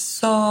it the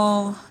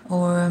soul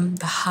or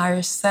the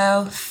higher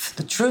self,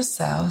 the true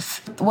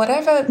self.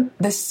 Whatever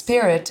the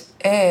spirit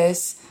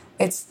is,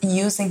 it's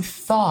using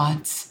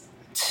thoughts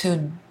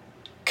to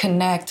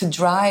connect, to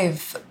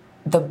drive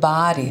the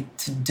body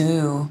to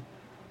do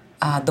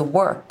the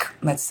work,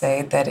 let's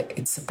say, that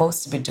it's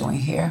supposed to be doing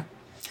here.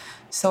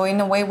 So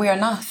in a way, we are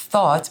not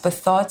thoughts, but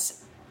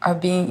thoughts are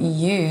being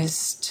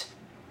used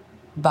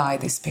by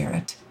the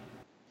spirit.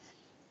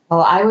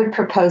 Well, I would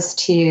propose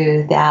to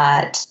you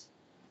that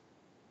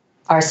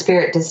our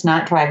spirit does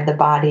not drive the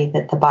body,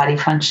 that the body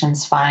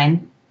functions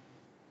fine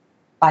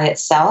by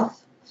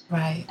itself.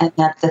 Right. And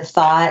that the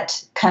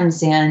thought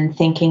comes in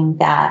thinking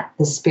that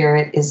the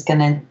spirit is going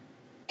to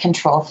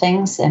control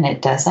things, and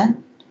it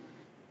doesn't.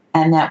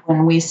 And that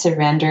when we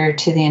surrender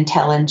to the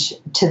intelligence,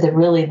 to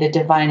the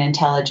divine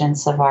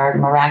intelligence of our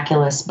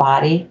miraculous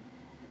body,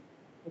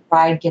 the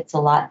ride gets a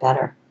lot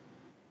better.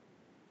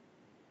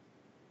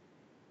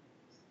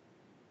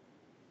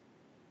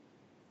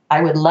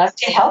 I would love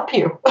to help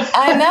you.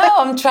 I know.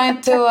 I'm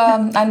trying to.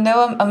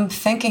 I'm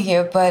thinking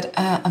here, but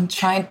I'm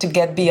trying to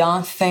get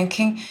beyond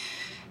thinking.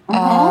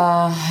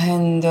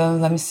 And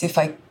let me see if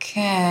I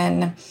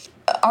can.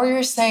 Are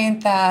you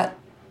saying that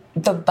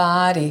the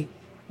body,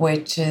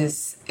 which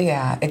is,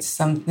 it's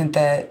something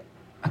that,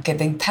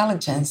 the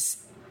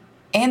intelligence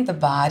in the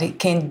body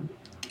can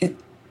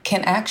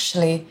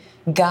actually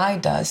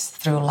guide us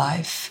through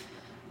life.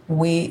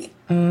 We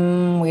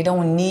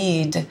don't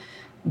need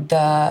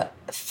the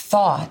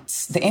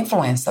thoughts, the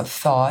influence of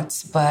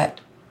thoughts, but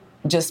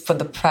just for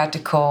the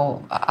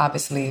practical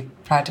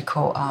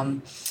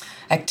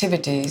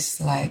activities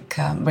like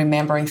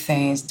remembering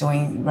things,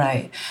 doing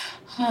right.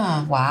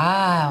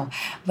 Wow.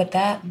 But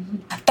that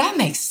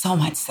makes so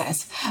much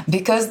sense,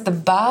 because the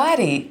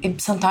body,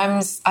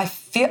 sometimes I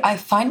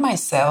find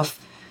myself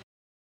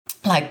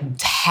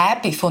like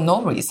happy for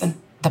no reason.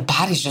 The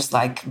body's just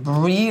like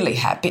really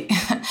happy,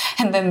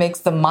 and that makes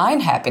the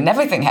mind happy and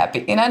everything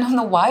happy. And I don't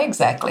know why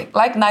exactly.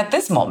 Like not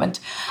this moment.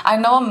 I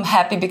know I'm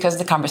happy because of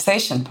the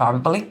conversation,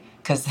 probably,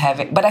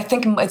 but I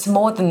think it's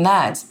more than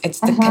that. It's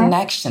the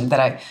connection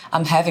that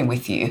I'm having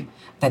with you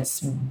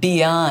that's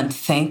beyond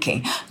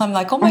thinking. I'm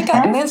like, oh my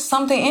God, and then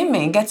something in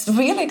me gets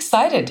really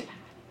excited.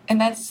 And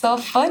that's so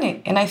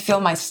funny. And I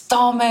feel my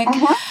stomach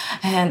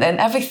and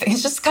everything.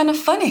 It's just kind of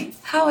funny.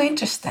 How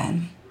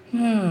interesting.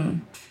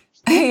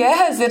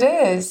 Yes, it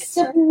is. It's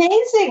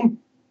amazing.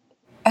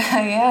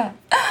 Yeah.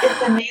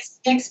 It's an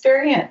amazing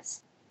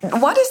experience.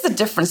 What is the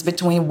difference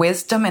between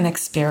wisdom and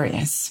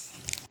experience?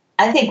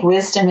 I think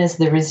wisdom is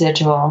the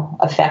residual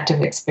effect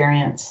of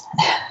experience.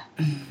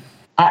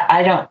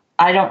 I don't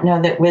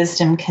know that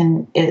wisdom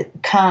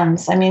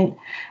comes. I mean,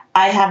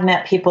 I have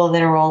met people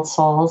that are old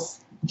souls,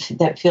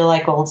 that feel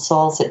like old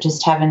souls, that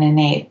just have an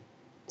innate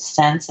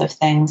sense of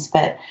things.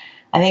 But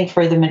I think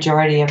for the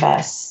majority of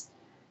us,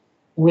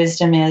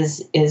 wisdom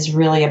is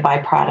really a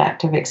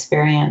byproduct of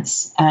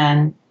experience.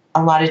 And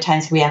a lot of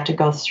times we have to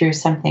go through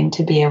something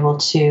to be able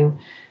to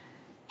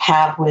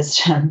have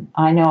wisdom.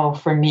 I know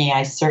for me,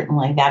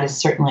 that is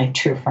certainly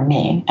true for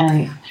me.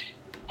 And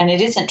it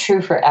isn't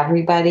true for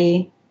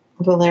everybody,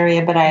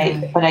 Valeria, but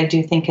I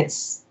do think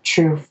it's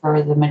true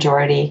for the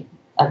majority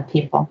of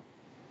people.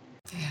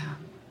 Yeah.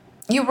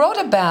 You wrote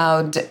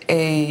about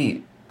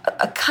a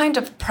kind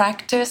of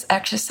practice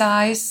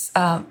exercise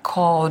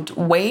called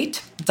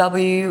WAIT,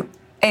 WAIT.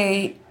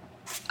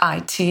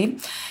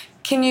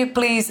 Can you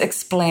please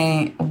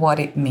explain what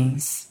it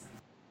means?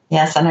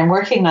 Yes, and I'm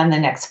working on the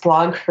next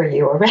blog for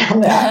you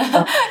around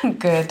that.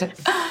 Good.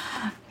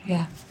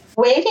 Yeah.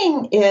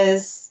 Waiting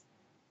is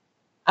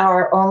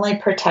our only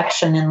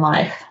protection in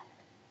life.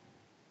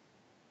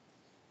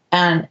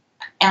 And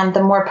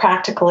the more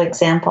practical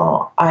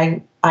example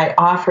I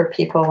offer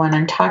people when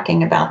I'm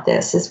talking about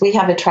this is we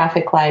have a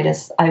traffic light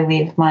as I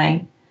leave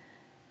my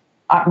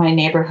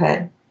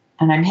neighborhood,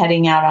 and I'm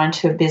heading out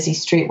onto a busy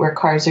street where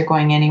cars are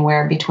going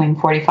anywhere between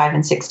 45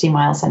 and 60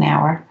 miles an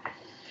hour.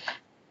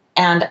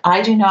 And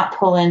I do not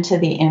pull into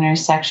the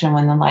intersection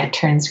when the light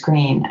turns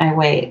green. I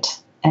wait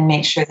and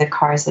make sure the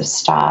cars have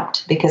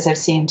stopped because I've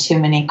seen too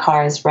many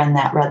cars run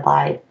that red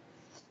light.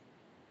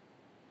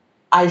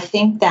 I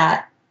think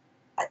that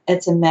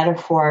it's a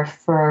metaphor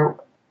for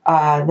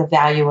the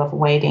value of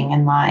waiting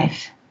in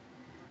life.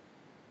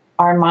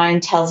 Our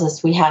mind tells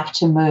us we have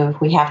to move,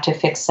 we have to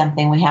fix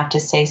something, we have to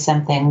say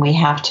something, we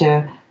have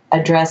to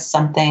address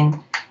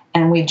something,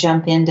 and we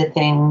jump into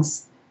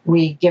things.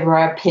 We give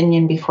our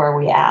opinion before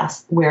we're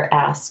asked.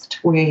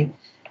 We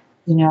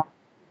do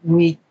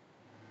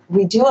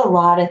a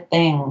lot of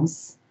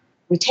things.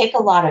 We take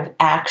a lot of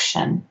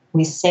action.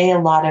 We say a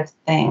lot of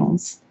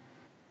things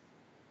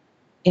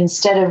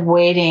instead of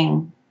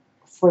waiting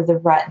for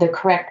the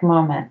correct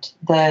moment,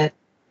 the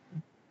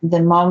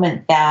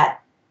moment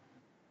that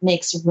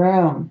makes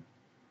room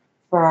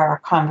for our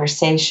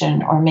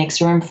conversation, or makes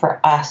room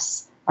for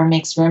us, or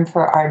makes room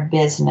for our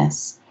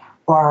business,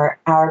 or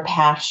our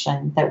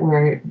passion that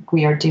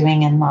we are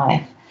doing in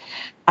life.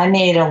 I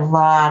made a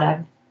lot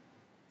of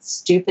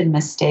stupid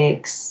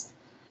mistakes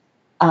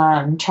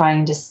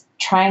trying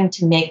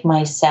to make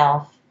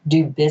myself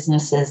do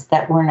businesses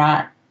that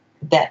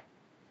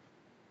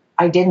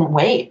I didn't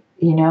wait.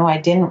 I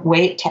didn't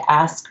wait to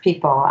ask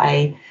people.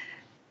 I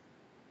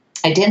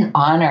didn't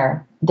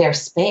honor their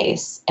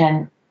space,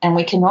 and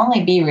we can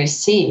only be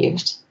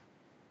received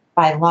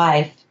by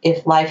life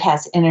if life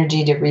has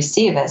energy to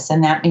receive us,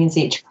 and that means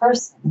each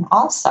person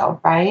also,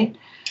 right?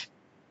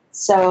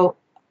 So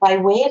by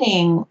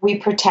waiting, we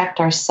protect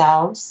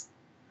ourselves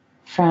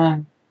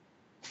from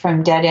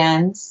dead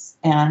ends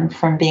and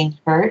from being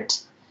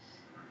hurt,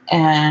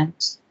 and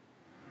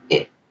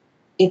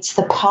it's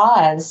the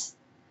pause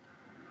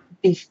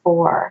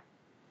before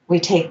we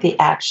take the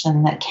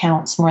action that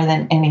counts more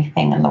than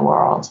anything in the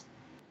world.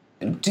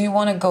 Do you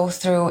want to go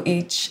through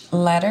each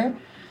letter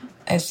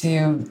as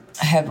you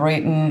have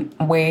written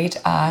wait,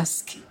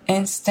 ask,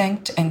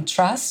 instinct, and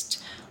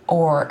trust?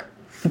 Or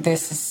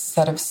this is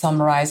sort of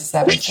summarizes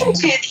everything? We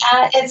can do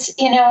that.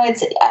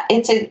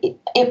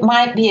 It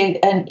might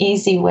be an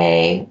easy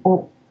way.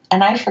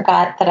 And I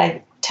forgot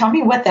tell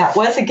me what that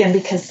was again,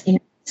 because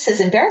this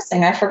is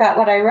embarrassing. I forgot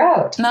what I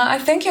wrote. No, I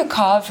think you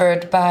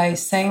covered by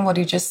saying what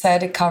you just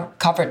said. It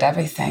covered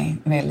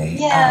everything, really.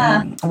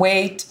 Yeah.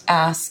 Wait,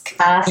 ask,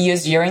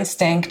 use your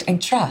instinct, and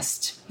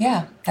trust.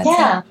 Yeah, that's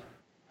it.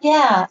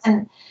 Yeah,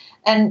 and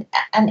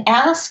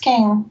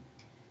asking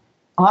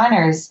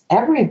honors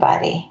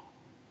everybody.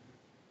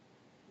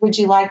 Would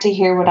you like to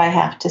hear what I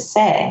have to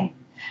say?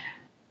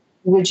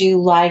 Would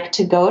you like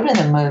to go to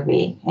the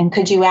movie? And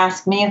could you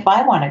ask me if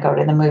I want to go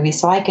to the movie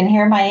so I can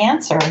hear my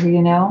answer,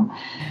 Yes.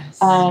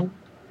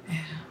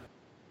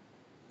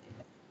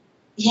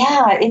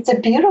 Yeah, it's a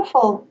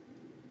beautiful,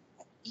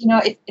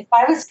 if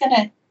I was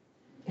gonna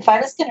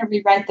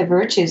rewrite the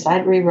virtues,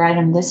 I'd rewrite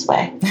them this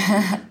way.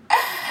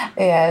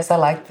 Yes, I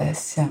like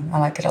this. Yeah, I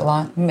like it a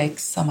lot. It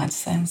makes so much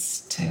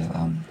sense too.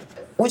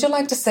 Would you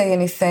like to say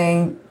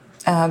anything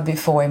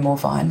before we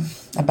move on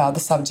about the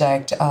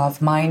subject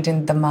of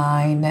minding the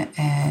mind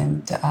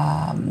and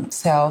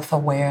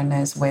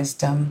self-awareness,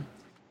 wisdom?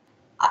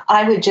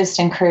 I would just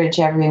encourage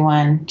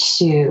everyone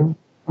to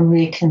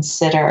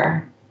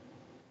reconsider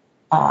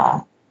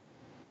how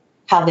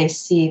they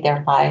see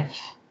their life,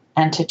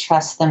 and to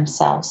trust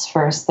themselves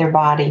first, their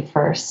body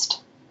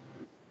first,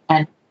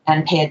 and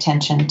and pay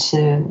attention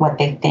to what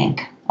they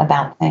think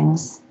about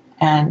things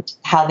and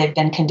how they've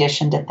been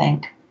conditioned to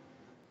think.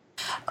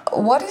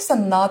 What is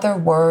another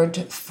word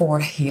for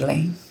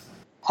healing?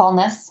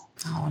 Wholeness.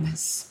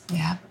 Wholeness,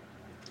 yeah.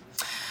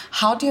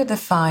 How do you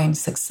define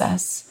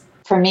success?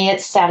 For me,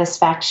 it's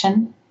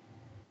satisfaction.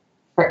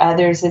 For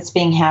others, it's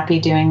being happy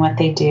doing what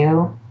they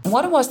do.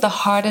 What was the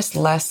hardest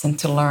lesson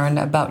to learn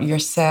about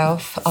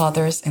yourself,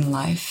 others, and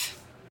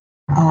life?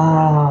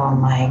 Oh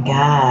my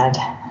God.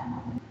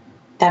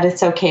 That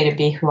it's okay to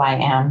be who I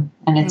am,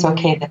 and it's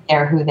okay that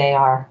they're who they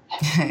are.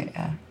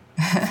 Yeah.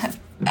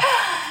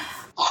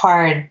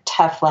 Hard,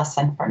 tough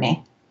lesson for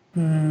me.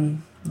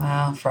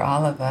 Wow, for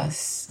all of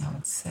us, I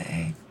would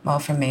say. Well,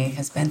 for me,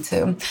 has been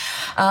too.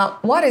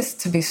 What is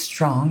to be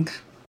strong?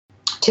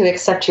 To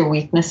accept your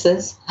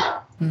weaknesses.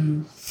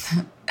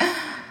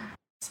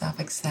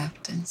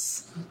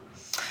 Self-acceptance.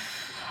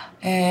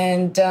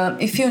 And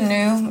if you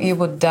knew you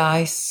would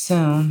die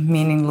soon,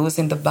 meaning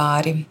losing the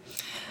body,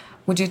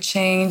 would you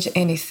change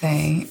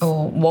anything,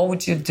 or what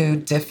would you do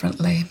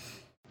differently?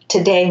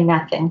 Today,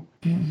 nothing.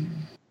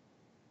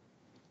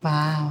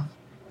 Wow,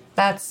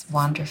 that's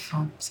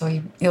wonderful.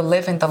 So you're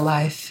living the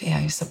life,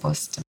 you're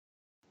supposed to.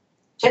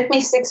 Took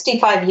me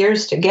 65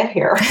 years to get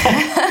here.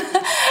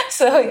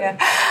 So,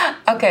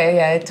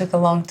 it took a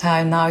long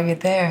time. Now you're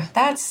there.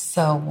 That's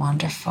so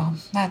wonderful.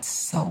 That's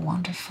so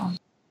wonderful.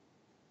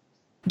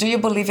 Do you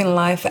believe in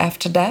life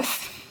after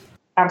death?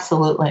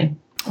 Absolutely.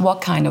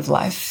 What kind of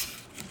life?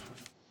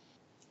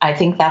 I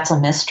think that's a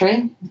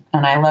mystery,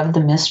 and I love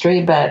the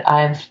mystery, but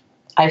I've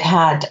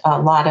had a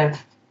lot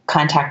of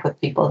contact with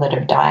people that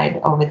have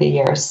died over the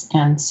years,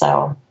 and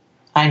so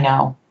I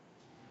know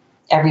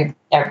every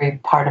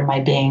part of my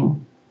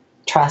being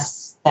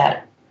trusts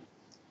that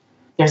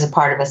there's a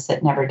part of us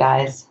that never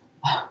dies.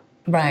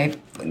 Right.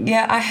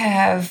 Yeah, I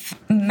have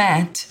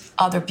met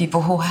other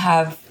people who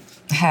have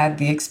had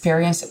the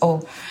experience.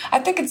 I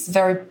think it's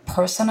very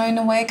personal in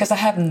a way, because I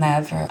have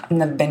never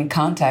been in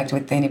contact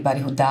with anybody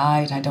who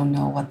died. I don't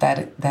know what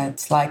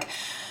that's like.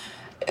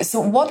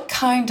 So what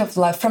kind of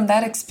life, from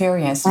that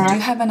experience, do you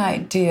have an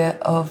idea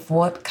of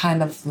what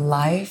kind of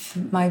life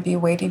might be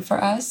waiting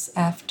for us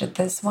after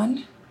this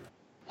one?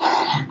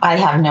 I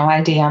have no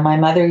idea. My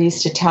mother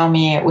used to tell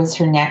me it was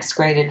her next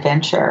great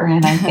adventure,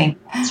 and I think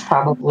that's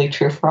probably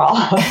true for all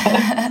of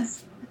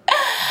us.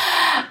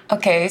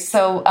 Okay,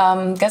 so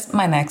I guess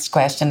my next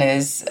question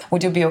is,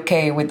 would you be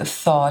okay with the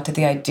thought,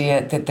 the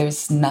idea that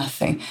there's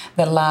nothing,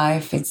 that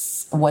life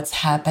is what's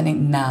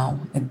happening now,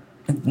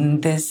 in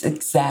this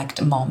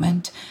exact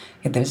moment?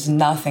 There's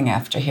nothing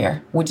after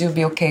here. Would you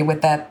be okay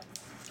with that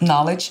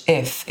knowledge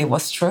if it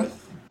was true?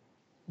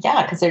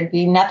 Yeah, because there'd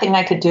be nothing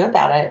I could do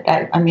about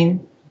it. I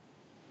mean,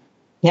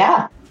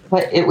 yeah,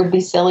 but it would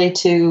be silly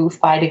to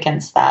fight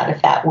against that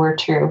if that were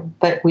true,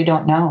 but we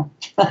don't know.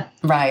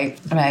 Right.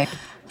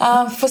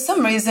 For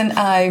some reason,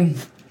 I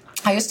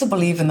used to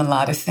believe in a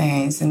lot of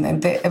things,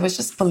 and it was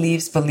just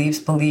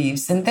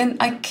beliefs. And then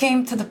I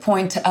came to the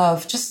point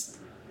of just,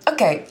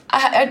 okay,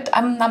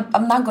 I'm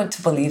not going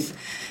to believe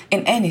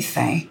in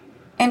anything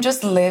and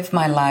just live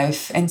my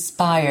life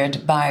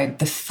inspired by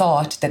the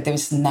thought that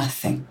there's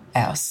nothing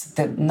else,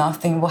 that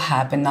nothing will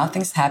happen,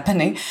 nothing's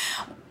happening.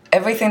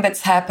 Everything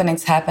that's happening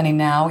is happening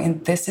now,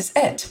 and this is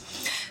it.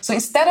 So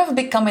instead of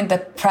becoming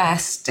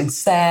depressed and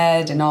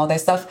sad and all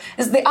that stuff,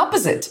 it's the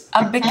opposite.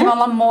 I've become a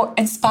lot more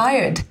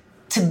inspired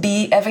to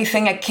be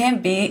everything I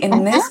can be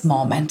in this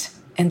moment.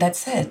 And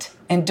that's it.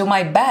 And do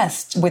my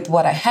best with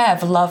what I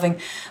have, loving,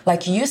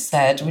 like you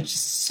said, which is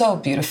so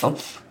beautiful.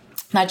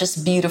 Not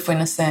just beautiful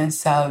in a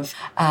sense of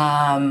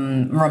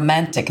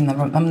romantic, and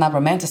I'm not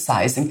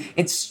romanticizing.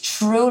 It's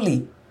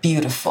truly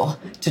beautiful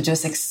to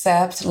just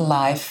accept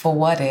life for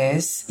what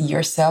is,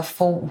 yourself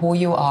for who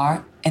you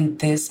are in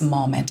this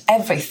moment,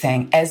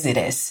 everything as it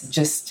is.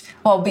 Just,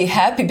 be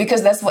happy,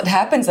 because that's what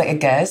happens, I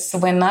guess.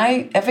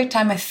 Every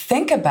time I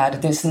think about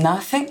it, there's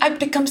nothing, I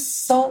become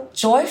so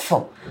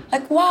joyful.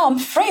 Like, wow, I'm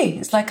free.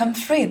 It's like I'm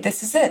free.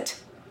 This is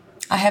it.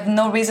 I have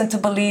no reason to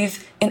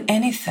believe in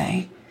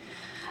anything.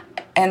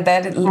 And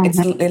that it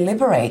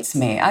liberates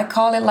me. I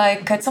call it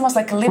it's almost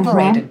like a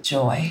liberated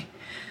joy.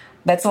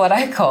 That's what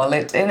I call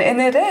it.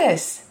 And it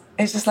is.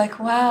 It's just like,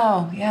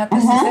 wow, yeah,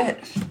 this is it.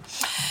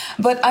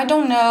 But I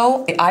don't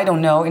know,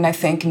 and I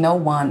think no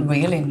one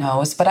really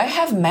knows, but I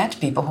have met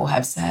people who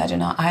have said,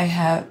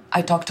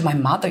 I talked to my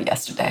mother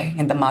yesterday,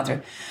 and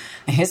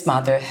his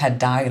mother had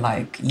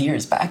died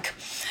years back.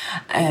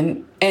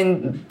 And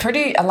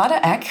a lot of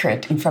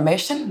accurate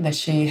information that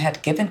she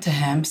had given to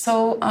him.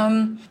 So,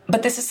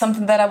 but this is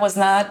something that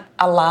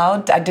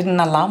I didn't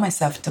allow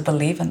myself to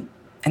believe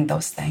in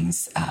those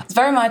things. It's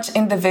very much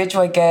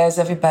individual, I guess.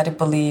 Everybody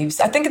believes.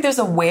 I think there's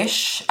a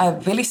wish. I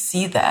really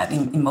see that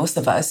in most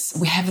of us.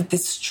 We have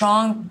this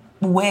strong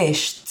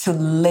wish to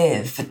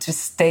live, to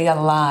stay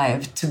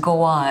alive, to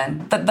go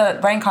on. The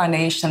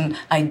reincarnation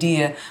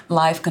idea,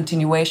 life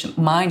continuation,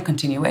 mind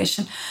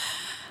continuation.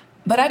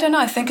 But I don't know.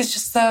 I think it's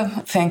just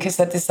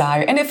a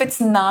desire. And if it's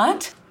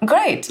not,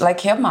 great.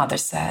 Like your mother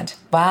said,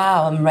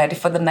 wow, I'm ready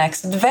for the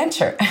next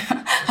adventure.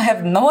 I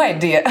have no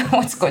idea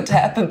what's going to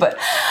happen, but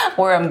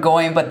where I'm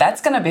going, but that's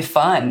going to be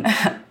fun.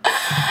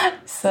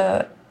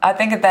 So I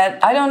think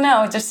that, I don't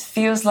know, it just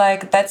feels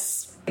like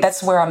that's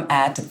where I'm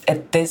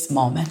at this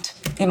moment.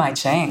 It might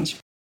change.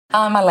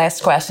 My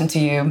last question to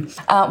you.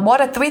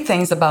 What are 3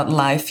 things about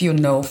life you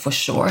know for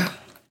sure?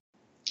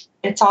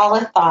 It's all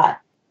a thought.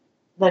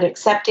 That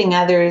accepting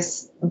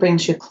others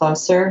brings you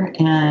closer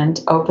and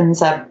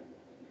opens up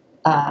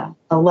a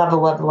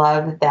level of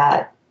love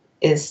that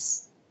is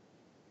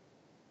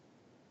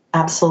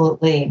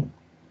absolutely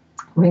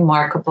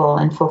remarkable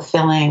and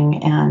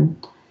fulfilling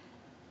and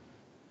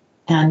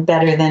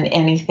better than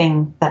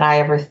anything that I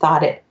ever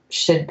thought it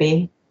should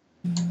be.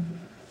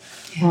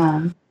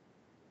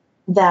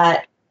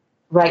 That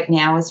right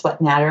now is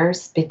what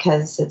matters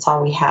because it's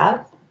all we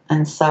have.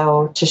 And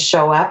so to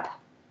show up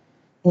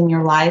in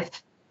your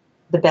life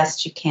the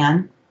best you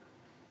can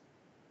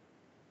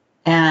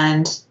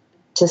and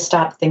to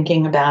stop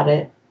thinking about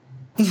it.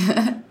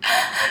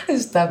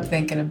 Stop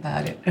thinking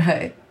about it,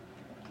 right?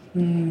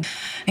 It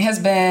has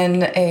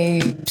been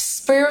a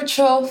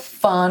spiritual,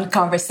 fun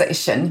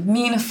conversation.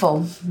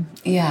 Meaningful.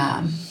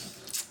 Yeah.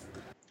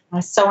 I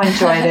so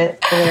enjoyed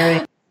it,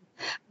 Larry.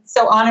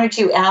 So honored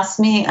you asked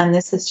me, and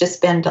this has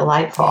just been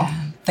delightful. Yeah.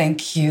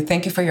 Thank you.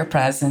 Thank you for your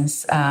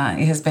presence.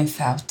 It has been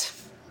felt.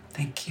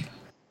 Thank you.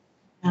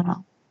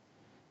 Your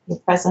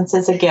presence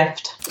is a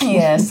gift.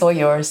 Yes, all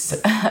yours.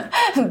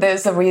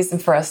 There's a reason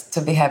for us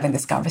to be having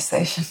this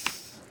conversation.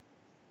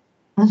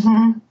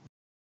 Mm-hmm.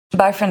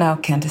 Bye for now,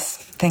 Candace.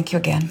 Thank you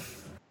again.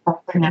 Bye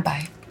for now.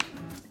 Bye.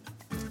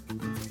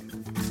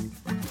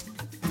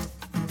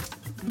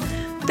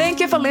 Thank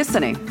you for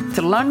listening.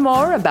 To learn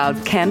more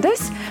about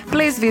Candace,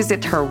 please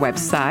visit her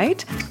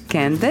website,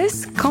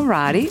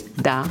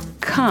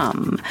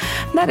 CandaceConradi.com.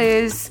 That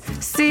is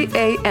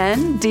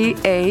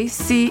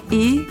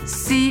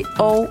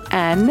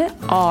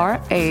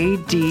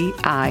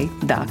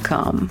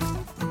CandaceConradi.com.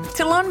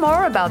 To learn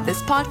more about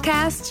this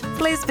podcast,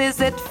 please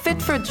visit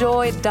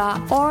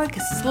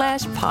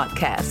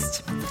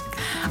fitforjoy.org/podcast.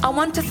 I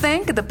want to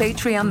thank the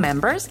Patreon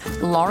members,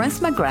 Lawrence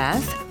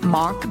McGrath,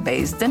 Mark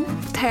Basden,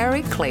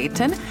 Terry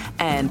Clayton,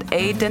 and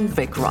Aidan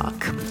Vickrock.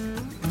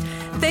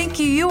 Thank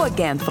you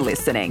again for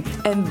listening,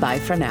 and bye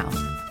for now.